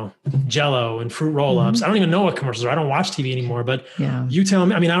 Jell-O and fruit roll-ups. Mm-hmm. I don't even know what commercials are. I don't watch TV anymore, but you tell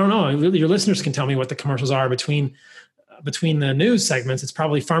me. I mean, I don't know. Your listeners can tell me what the commercials are between the news segments. It's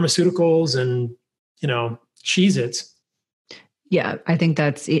probably pharmaceuticals and, Cheez-Its. Yeah, I think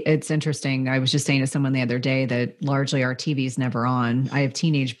it's interesting. I was just saying to someone the other day that largely our TV's never on. I have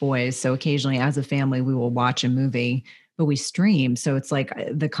teenage boys, so occasionally as a family, we will watch a movie, but we stream. So it's like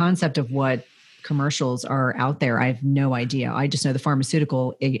the concept of what commercials are out there, I have no idea. I just know the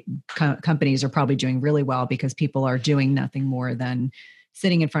pharmaceutical companies are probably doing really well because people are doing nothing more than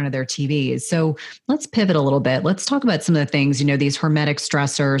sitting in front of their TVs. So let's pivot a little bit. Let's talk about some of the things, these hermetic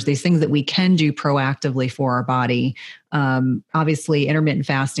stressors, these things that we can do proactively for our body. Obviously, intermittent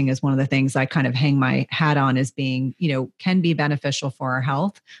fasting is one of the things I kind of hang my hat on as being, can be beneficial for our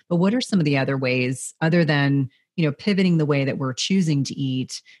health. But what are some of the other ways other than, pivoting the way that we're choosing to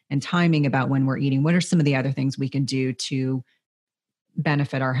eat and timing about when we're eating? What are some of the other things we can do to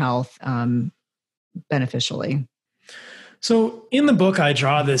benefit our health beneficially? So in the book, I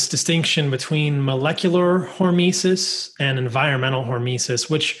draw this distinction between molecular hormesis and environmental hormesis,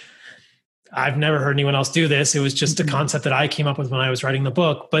 which I've never heard anyone else do this. It was just a concept that I came up with when I was writing the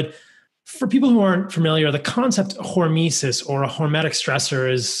book. But for people who aren't familiar, the concept of hormesis or a hormetic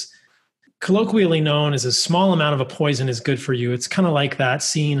stressor is colloquially known as a small amount of a poison is good for you. It's kind of like that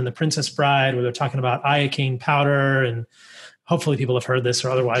scene in The Princess Bride where they're talking about iocane powder, and hopefully people have heard this, or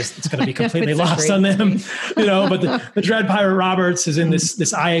otherwise it's going to be completely lost on them. But the Dread Pirate Roberts is in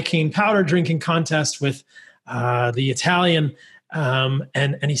this iocane powder drinking contest with the Italian,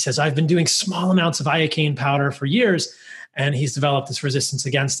 and he says, I've been doing small amounts of iocane powder for years, and he's developed this resistance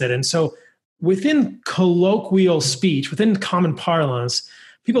against it. And so within colloquial speech, within common parlance,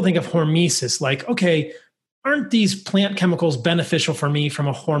 people think of hormesis like, okay, aren't these plant chemicals beneficial for me from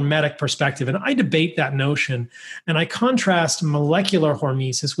a hormetic perspective? And I debate that notion. And I contrast molecular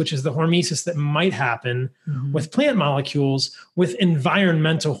hormesis, which is the hormesis that might happen with plant molecules, with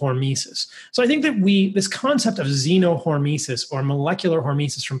environmental hormesis. So I think that this concept of xenohormesis or molecular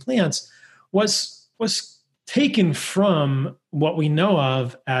hormesis from plants was taken from what we know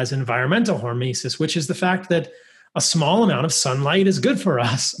of as environmental hormesis, which is the fact that a small amount of sunlight is good for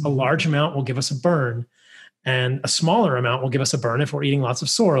us. A large amount will give us a burn, and a smaller amount will give us a burn if we're eating lots of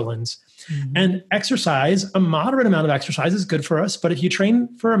sorolins. And exercise, a moderate amount of exercise is good for us, but if you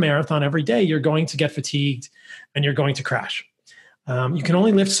train for a marathon every day, you're going to get fatigued and you're going to crash. You can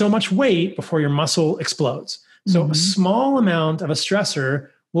only lift so much weight before your muscle explodes. So a small amount of a stressor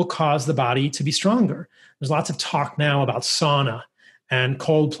will cause the body to be stronger. There's lots of talk now about sauna and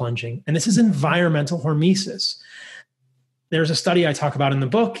cold plunging, and this is environmental hormesis. There's a study I talk about in the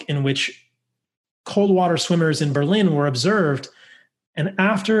book in which cold water swimmers in Berlin were observed, and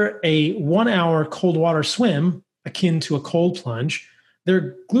after a 1 hour cold water swim, akin to a cold plunge,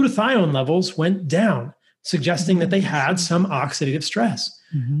 their glutathione levels went down, suggesting that they had some oxidative stress.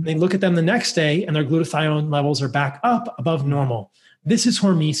 They look at them the next day and their glutathione levels are back up above normal. This is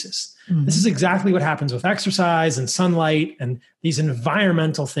hormesis. This is exactly what happens with exercise and sunlight and these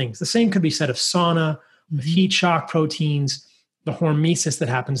environmental things. The same could be said of sauna, with heat shock proteins, the hormesis that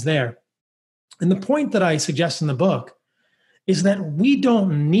happens there. And the point that I suggest in the book is that we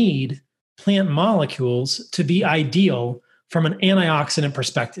don't need plant molecules to be ideal from an antioxidant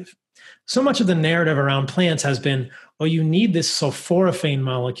perspective. So much of the narrative around plants has been, oh, you need this sulforaphane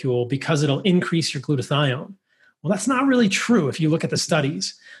molecule because it'll increase your glutathione. Well, that's not really true if you look at the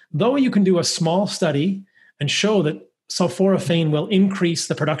studies. Though you can do a small study and show that sulforaphane will increase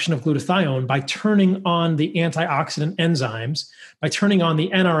the production of glutathione by turning on the antioxidant enzymes, by turning on the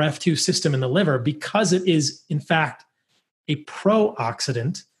NRF2 system in the liver, because it is, in fact, a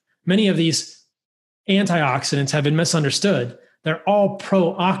pro-oxidant. Many of these antioxidants have been misunderstood. They're all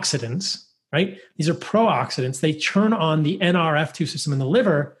pro-oxidants, right? These are pro-oxidants. They turn on the NRF2 system in the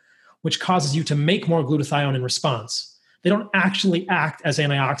liver, which causes you to make more glutathione in response. They don't actually act as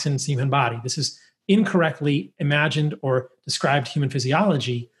antioxidants in the human body. This is incorrectly imagined or described human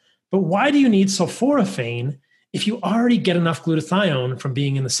physiology. But why do you need sulforaphane if you already get enough glutathione from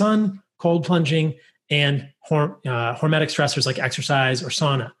being in the sun, cold plunging, and hormetic stressors like exercise or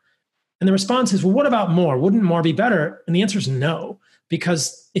sauna? And the response is, well, what about more? Wouldn't more be better? And the answer is no,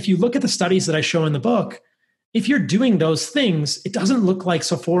 because if you look at the studies that I show in the book, if you're doing those things, it doesn't look like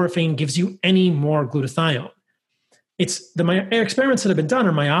sulforaphane gives you any more glutathione. It's the experiments that have been done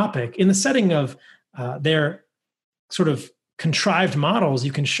are myopic. In the setting of their sort of contrived models,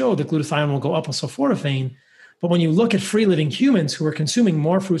 you can show that glutathione will go up with sulforaphane. But when you look at free-living humans who are consuming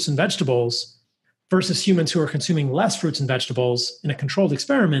more fruits and vegetables versus humans who are consuming less fruits and vegetables in a controlled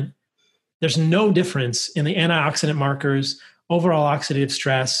experiment, there's no difference in the antioxidant markers, overall oxidative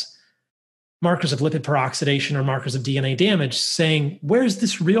stress, markers of lipid peroxidation, or markers of DNA damage, saying, where's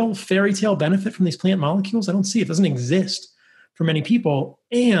this real fairy tale benefit from these plant molecules? I don't see it. It doesn't exist for many people.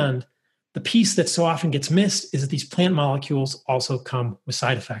 And the piece that so often gets missed is that these plant molecules also come with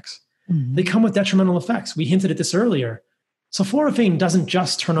side effects. They come with detrimental effects. We hinted at this earlier. Sulforaphane doesn't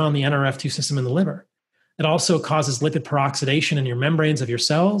just turn on the NRF2 system in the liver. It also causes lipid peroxidation in your membranes of your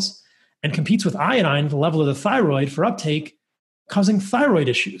cells and competes with iodine at the level of the thyroid for uptake, causing thyroid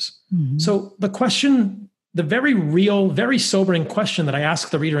issues. So the question, the very real, very sobering question that I ask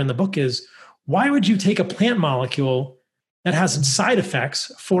the reader in the book is, why would you take a plant molecule that has side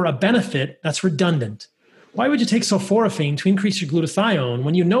effects for a benefit that's redundant? Why would you take sulforaphane to increase your glutathione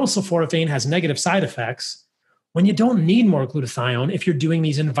when you know sulforaphane has negative side effects, when you don't need more glutathione if you're doing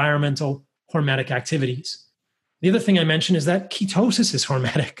these environmental hormetic activities? The other thing I mentioned is that ketosis is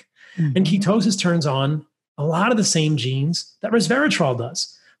hormetic. And ketosis turns on a lot of the same genes that resveratrol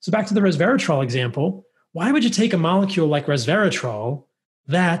does. So back to the resveratrol example, why would you take a molecule like resveratrol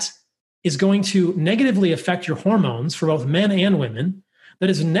that is going to negatively affect your hormones for both men and women, that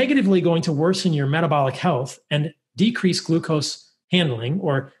is negatively going to worsen your metabolic health and decrease glucose handling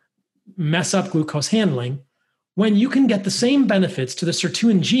or mess up glucose handling, when you can get the same benefits to the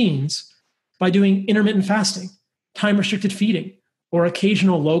sirtuin genes by doing intermittent fasting, time-restricted feeding, or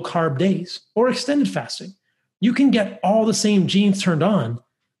occasional low-carb days, or extended fasting. You can get all the same genes turned on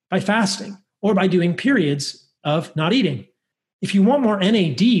by fasting or by doing periods of not eating. If you want more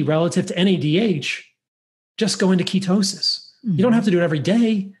NAD relative to NADH, just go into ketosis. Mm-hmm. You don't have to do it every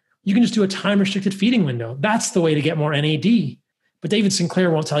day. You can just do a time-restricted feeding window. That's the way to get more NAD. But David Sinclair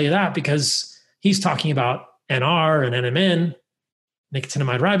won't tell you that because he's talking about NR and NMN,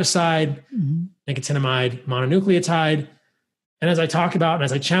 nicotinamide riboside, nicotinamide mononucleotide. And as I talk about, and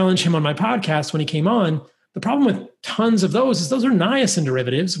as I challenge him on my podcast when he came on, the problem with tons of those is those are niacin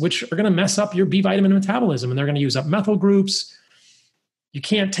derivatives, which are going to mess up your B vitamin metabolism, and they're going to use up methyl groups. You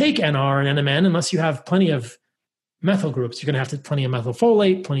can't take NR and NMN unless you have plenty of methyl groups. You're going to have plenty of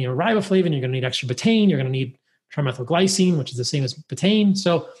methylfolate, plenty of riboflavin. You're going to need extra betaine. You're going to need trimethylglycine, which is the same as betaine.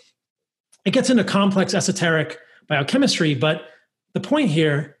 So it gets into complex esoteric biochemistry. But the point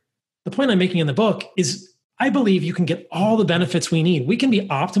here, the point I'm making in the book is I believe you can get all the benefits we need. We can be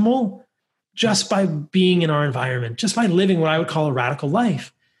optimal just by being in our environment, just by living what I would call a radical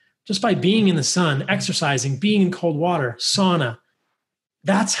life, just by being in the sun, exercising, being in cold water, sauna.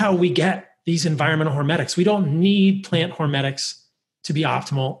 That's how we get these environmental hormetics. We don't need plant hormetics to be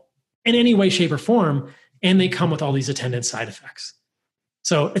optimal in any way, shape, or form, and they come with all these attendant side effects.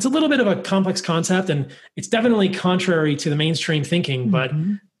 So it's a little bit of a complex concept, and it's definitely contrary to the mainstream thinking, but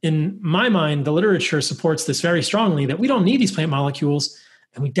in my mind, the literature supports this very strongly, that we don't need these plant molecules,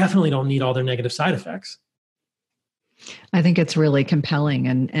 and we definitely don't need all their negative side effects. I think it's really compelling.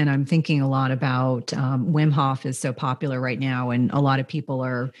 And I'm thinking a lot about Wim Hof is so popular right now. And a lot of people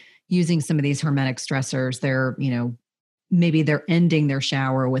are using some of these hermetic stressors. They're, maybe they're ending their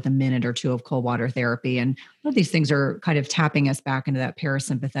shower with a minute or two of cold water therapy. And a lot of these things are kind of tapping us back into that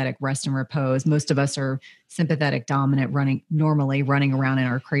parasympathetic rest and repose. Most of us are sympathetic dominant, running around in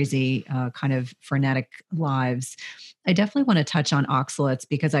our crazy kind of frenetic lives. I definitely want to touch on oxalates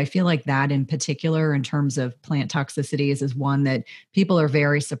because I feel like that in particular, in terms of plant toxicities, is one that people are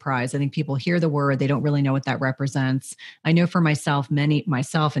very surprised. I think people hear the word, they don't really know what that represents. I know for myself and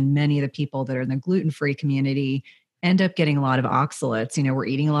many of the people that are in the gluten-free community end up getting a lot of oxalates. We're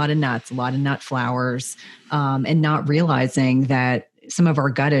eating a lot of nuts, a lot of nut flours, and not realizing that some of our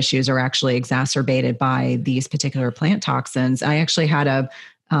gut issues are actually exacerbated by these particular plant toxins. I actually had an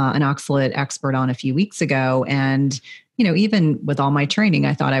oxalate expert on a few weeks ago, and even with all my training,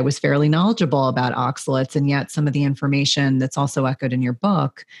 I thought I was fairly knowledgeable about oxalates, and yet some of the information that's also echoed in your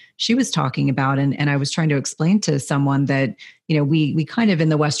book, she was talking about, and I was trying to explain to someone that, we kind of in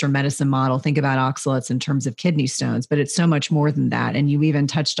the Western medicine model think about oxalates in terms of kidney stones, but it's so much more than that. And you even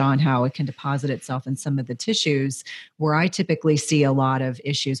touched on how it can deposit itself in some of the tissues. Where I typically see a lot of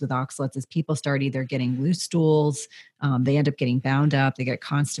issues with oxalates is people start either getting loose stools, they end up getting bound up, they get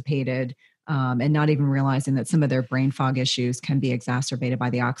constipated, and not even realizing that some of their brain fog issues can be exacerbated by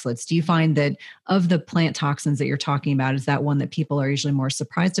the oxalates. Do you find that of the plant toxins that you're talking about, is that one that people are usually more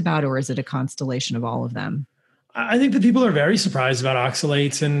surprised about, or is it a constellation of all of them? I think that people are very surprised about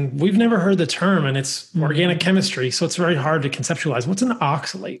oxalates, and we've never heard the term, and it's organic chemistry, so it's very hard to conceptualize. What's an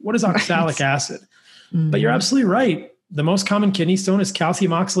oxalate? What is oxalic acid? But you're absolutely right. The most common kidney stone is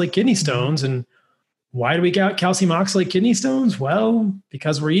calcium oxalate kidney stones, and why do we get calcium oxalate kidney stones? Well,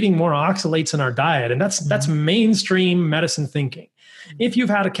 because we're eating more oxalates in our diet. And that's mainstream medicine thinking. If you've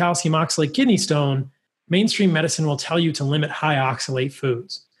had a calcium oxalate kidney stone, mainstream medicine will tell you to limit high oxalate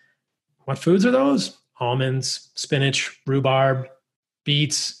foods. What foods are those? Almonds, spinach, rhubarb,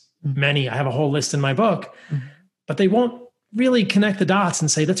 beets, many. I have a whole list in my book. But they won't really connect the dots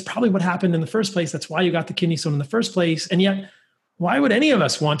and say, that's probably what happened in the first place. That's why you got the kidney stone in the first place. And yet, why would any of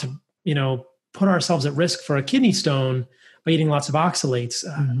us want to, put ourselves at risk for a kidney stone by eating lots of oxalates?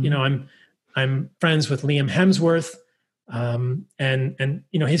 I'm friends with Liam Hemsworth, and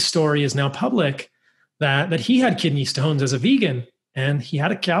his story is now public that he had kidney stones as a vegan, and he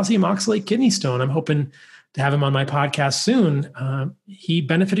had a calcium oxalate kidney stone. I'm hoping to have him on my podcast soon. He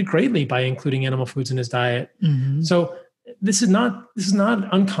benefited greatly by including animal foods in his diet. So this is not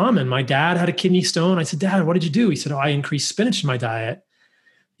uncommon. My dad had a kidney stone. I said, Dad, what did you do? He said, I increased spinach in my diet.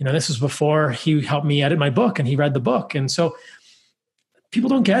 This was before he helped me edit my book, and he read the book. And so people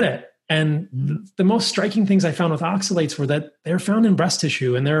don't get it. And the most striking things I found with oxalates were that they're found in breast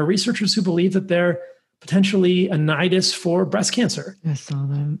tissue. And there are researchers who believe that they're potentially a nidus for breast cancer. I saw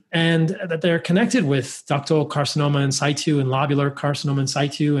that. And that they're connected with ductal carcinoma in situ and lobular carcinoma in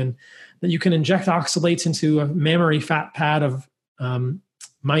situ, and that you can inject oxalates into a mammary fat pad of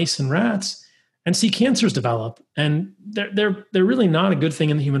mice and rats and see cancers develop. And they're really not a good thing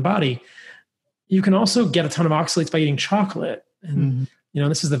in the human body. You can also get a ton of oxalates by eating chocolate. And,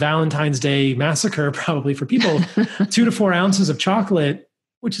 this is the Valentine's Day massacre probably for people. 2 to 4 ounces of chocolate,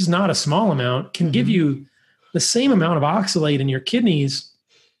 which is not a small amount, can give you the same amount of oxalate in your kidneys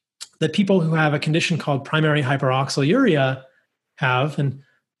that people who have a condition called primary hyperoxaluria have. And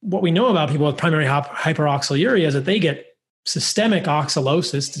what we know about people with primary hyperoxaluria is that they get systemic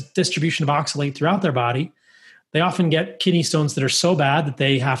oxalosis, distribution of oxalate throughout their body. They often get kidney stones that are so bad that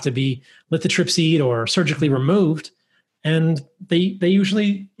they have to be lithotripsied or surgically removed. And they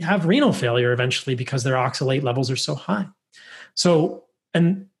usually have renal failure eventually because their oxalate levels are so high. So,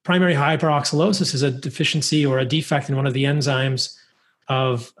 and primary hyperoxalosis is a deficiency or a defect in one of the enzymes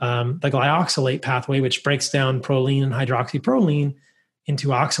of the glyoxylate pathway, which breaks down proline and hydroxyproline into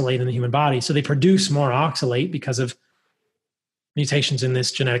oxalate in the human body. So they produce more oxalate because of mutations in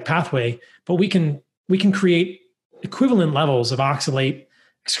this genetic pathway. But we can create equivalent levels of oxalate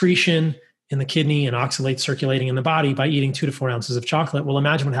excretion in the kidney and oxalate circulating in the body by eating 2 to 4 ounces of chocolate. Well,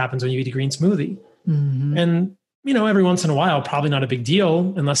 imagine what happens when you eat a green smoothie. And, every once in a while, probably not a big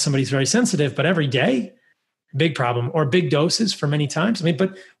deal unless somebody's very sensitive, but every day, big problem, or big doses for many times. But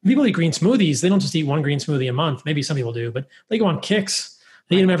when people eat green smoothies, they don't just eat one green smoothie a month. Maybe some people do, but they go on kicks.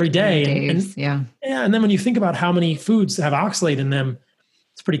 They eat them every day. And then when you think about how many foods have oxalate in them,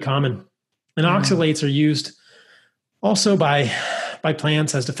 it's pretty common. And oxalates are used also by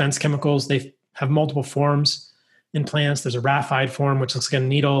plants as defense chemicals. They have multiple forms in plants. There's a rafide form, which looks like a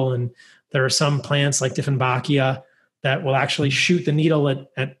needle. And there are some plants like Dieffenbachia that will actually shoot the needle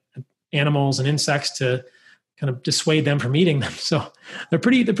at animals and insects to kind of dissuade them from eating them. So they're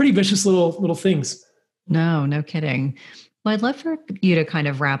pretty vicious little things. No kidding. Well, I'd love for you to kind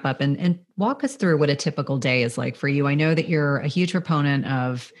of wrap up and walk us through what a typical day is like for you. I know that you're a huge proponent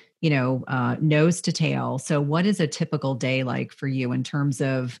of, nose to tail. So what is a typical day like for you in terms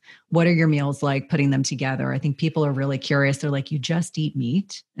of what are your meals like, putting them together? I think people are really curious. They're like, you just eat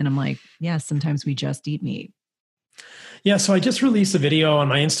meat? And I'm like, yeah, sometimes we just eat meat. Yeah. So I just released a video on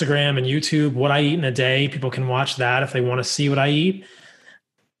my Instagram and YouTube, what I eat in a day. People can watch that if they want to see what I eat.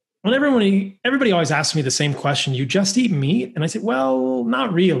 When everybody always asks me the same question, you just eat meat? And I say, well,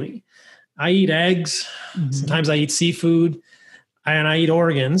 not really. I eat eggs. Sometimes I eat seafood, and I eat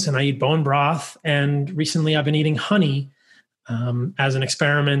organs, and I eat bone broth. And recently I've been eating honey as an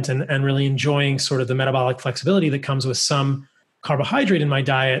experiment and really enjoying sort of the metabolic flexibility that comes with some carbohydrate in my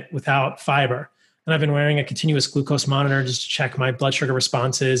diet without fiber. And I've been wearing a continuous glucose monitor just to check my blood sugar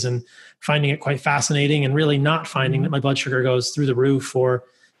responses and finding it quite fascinating, and really not finding that my blood sugar goes through the roof or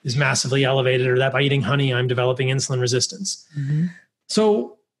is massively elevated, or that by eating honey, I'm developing insulin resistance.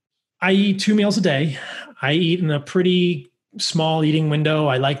 So I eat 2 meals a day. I eat in a pretty small eating window.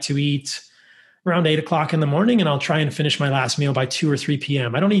 I like to eat around 8 o'clock in the morning, and I'll try and finish my last meal by 2 or 3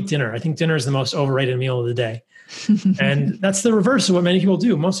 p.m. I don't eat dinner. I think dinner is the most overrated meal of the day. And that's the reverse of what many people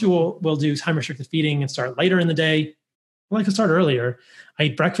do. Most people will do time restricted feeding and start later in the day. I like to start earlier. I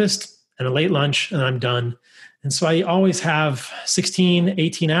eat breakfast and a late lunch, and I'm done. And so I always have 16,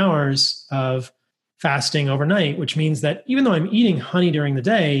 18 hours of fasting overnight, which means that even though I'm eating honey during the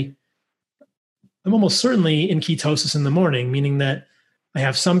day, I'm almost certainly in ketosis in the morning, meaning that I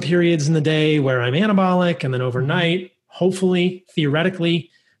have some periods in the day where I'm anabolic, and then overnight, hopefully, theoretically,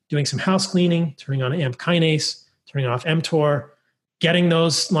 doing some house cleaning, turning on AMP kinase, turning off mTOR, getting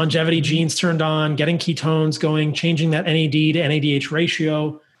those longevity genes turned on, getting ketones going, changing that NAD to NADH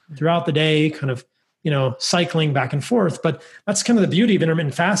ratio throughout the day, kind of cycling back and forth. But that's kind of the beauty of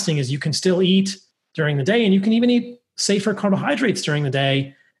intermittent fasting, is you can still eat during the day, and you can even eat safer carbohydrates during the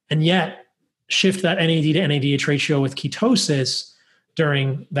day, and yet shift that NAD to NADH ratio with ketosis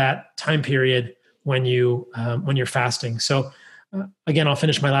during that time period when you're fasting. So again, I'll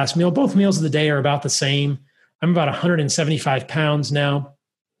finish my last meal. Both meals of the day are about the same. I'm about 175 pounds now.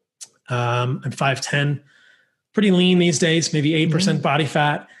 I'm 5'10", pretty lean these days, maybe 8% body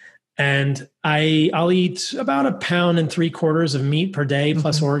fat. And I'll eat about 1.75 pounds of meat per day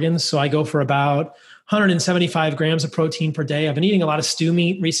plus organs. So I go for about 175 grams of protein per day. I've been eating a lot of stew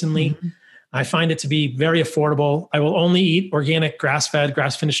meat recently. I find it to be very affordable. I will only eat organic, grass-fed,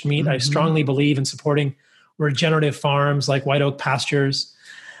 grass-finished meat. I strongly believe in supporting regenerative farms like White Oak Pastures.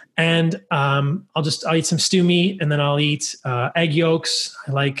 And I'll eat some stew meat, and then I'll eat egg yolks.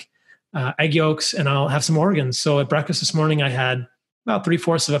 I like egg yolks, and I'll have some organs. So at breakfast this morning, I had about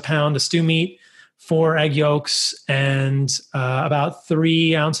 3/4 pound of stew meat, 4 egg yolks, and about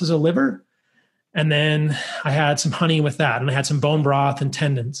 3 ounces of liver. And then I had some honey with that, and I had some bone broth and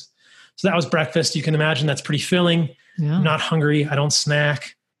tendons. So that was breakfast. You can imagine that's pretty filling. Yeah. I'm not hungry. I don't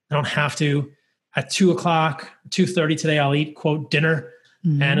snack. I don't have to. At 2 o'clock, 2:30 today, I'll eat, quote, dinner.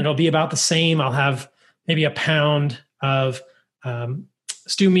 And it'll be about the same. I'll have maybe a pound of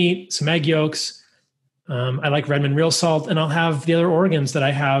stew meat, some egg yolks. I like Redmond real salt, and I'll have the other organs that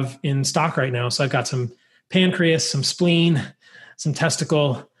I have in stock right now. So I've got some pancreas, some spleen, some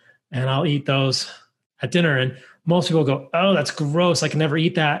testicle, and I'll eat those at dinner. And most people go, oh, that's gross. I can never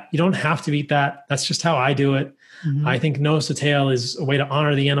eat that. You don't have to eat that. That's just how I do it. I think nose to tail is a way to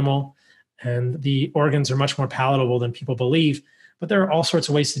honor the animal, and the organs are much more palatable than people believe. But there are all sorts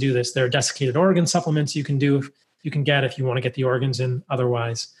of ways to do this. There are desiccated organ supplements you can get if you want to get the organs in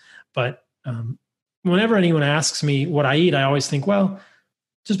otherwise. But whenever anyone asks me what I eat, I always think, well,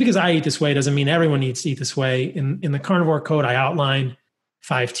 just because I eat this way doesn't mean everyone needs to eat this way. In the Carnivore Code, I outline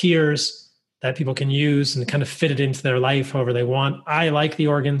 5 tiers that people can use and kind of fit it into their life however they want. I like the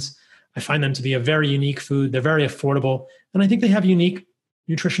organs. I find them to be a very unique food. They're very affordable. And I think they have unique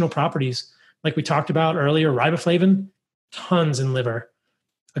nutritional properties. Like we talked about earlier, riboflavin, tons in liver,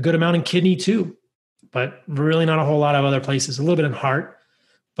 a good amount in kidney too, but really not a whole lot of other places, a little bit in heart,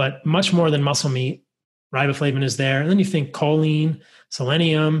 but much more than muscle meat. Riboflavin is there. And then you think choline,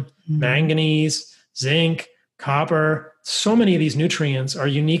 selenium, manganese, zinc, copper. So many of these nutrients are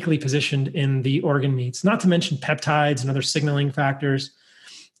uniquely positioned in the organ meats, not to mention peptides and other signaling factors.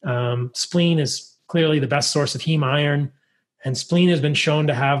 Spleen is clearly the best source of heme iron, and spleen has been shown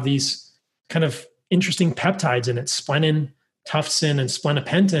to have these kind of interesting peptides in it, splenin, tuffsin, and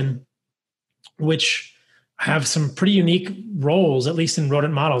splenopentin, which have some pretty unique roles, at least in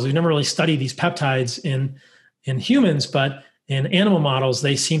rodent models. We've never really studied these peptides in humans, but in animal models,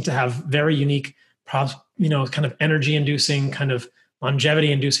 they seem to have very unique, kind of energy-inducing, kind of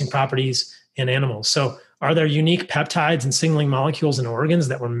longevity-inducing properties in animals. So are there unique peptides and signaling molecules in organs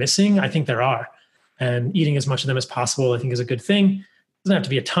that we're missing? I think there are. And eating as much of them as possible, I think, is a good thing. It doesn't have to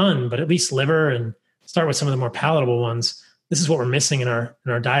be a ton, but at least liver, and start with some of the more palatable ones. This is what we're missing in our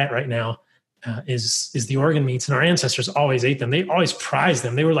diet right now, is the organ meats. And our ancestors always ate them. They always prized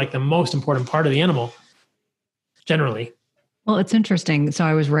them. They were like the most important part of the animal, generally. Well, it's interesting. So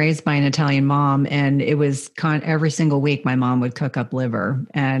I was raised by an Italian mom, and it was every single week my mom would cook up liver.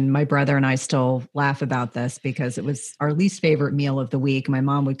 And my brother and I still laugh about this because it was our least favorite meal of the week. My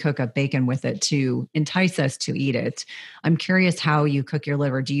mom would cook up bacon with it to entice us to eat it. I'm curious how you cook your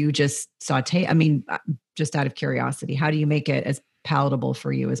liver. Do you just saute? I mean, just out of curiosity, how do you make it as palatable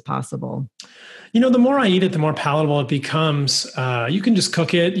for you as possible? The more I eat it, the more palatable it becomes. You can just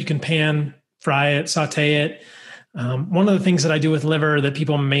cook it. You can pan fry it, saute it. One of the things that I do with liver that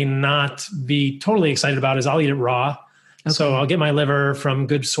people may not be totally excited about is I'll eat it raw. Okay. So I'll get my liver from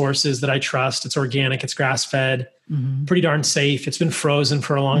good sources that I trust. It's organic, it's grass-fed, pretty darn safe. It's been frozen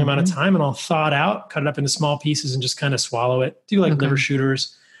for a long amount of time, and I'll thaw it out, cut it up into small pieces, and just kind of swallow it. Do like liver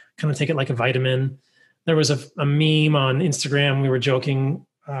shooters, kind of take it like a vitamin. There was a meme on Instagram, we were joking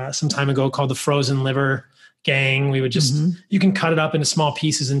some time ago, called the frozen liver gang. We would just, you can cut it up into small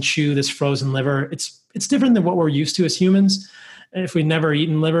pieces and chew this frozen liver. It's different than what we're used to as humans if we've never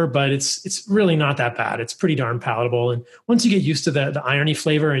eaten liver, but it's really not that bad. It's pretty darn palatable. And once you get used to the irony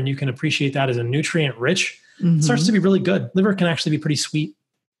flavor and you can appreciate that as a nutrient rich, it starts to be really good. Liver can actually be pretty sweet.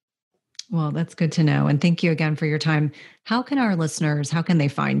 Well, that's good to know. And thank you again for your time. How can they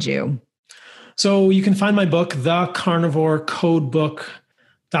find you? So you can find my book,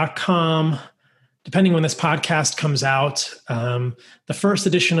 thecarnivorecodebook.com. Depending when this podcast comes out, the first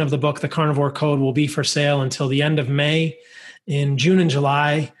edition of the book, The Carnivore Code, will be for sale until the end of May. In June and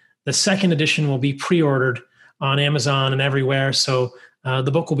July, the second edition will be pre-ordered on Amazon and everywhere. So the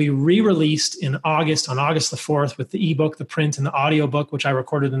book will be re-released in August, on August the 4th, with the ebook, the print, and the audiobook, which I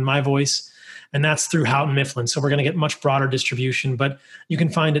recorded in my voice. And that's through Houghton Mifflin. So we're going to get much broader distribution, but you can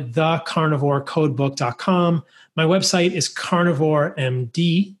find it thecarnivorecodebook.com. My website is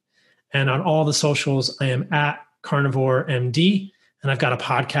CarnivoreMD. And on all the socials, I am at CarnivoreMD. And I've got a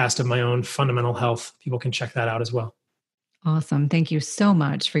podcast of my own, Fundamental Health. People can check that out as well. Awesome. Thank you so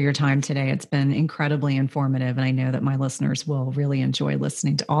much for your time today. It's been incredibly informative. And I know that my listeners will really enjoy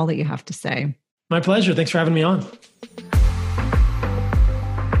listening to all that you have to say. My pleasure. Thanks for having me on.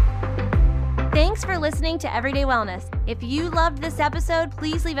 Thanks for listening to Everyday Wellness. If you loved this episode,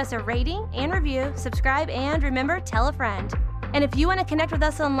 please leave us a rating and review, subscribe, and remember, tell a friend. And if you want to connect with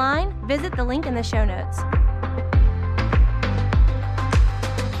us online, visit the link in the show notes.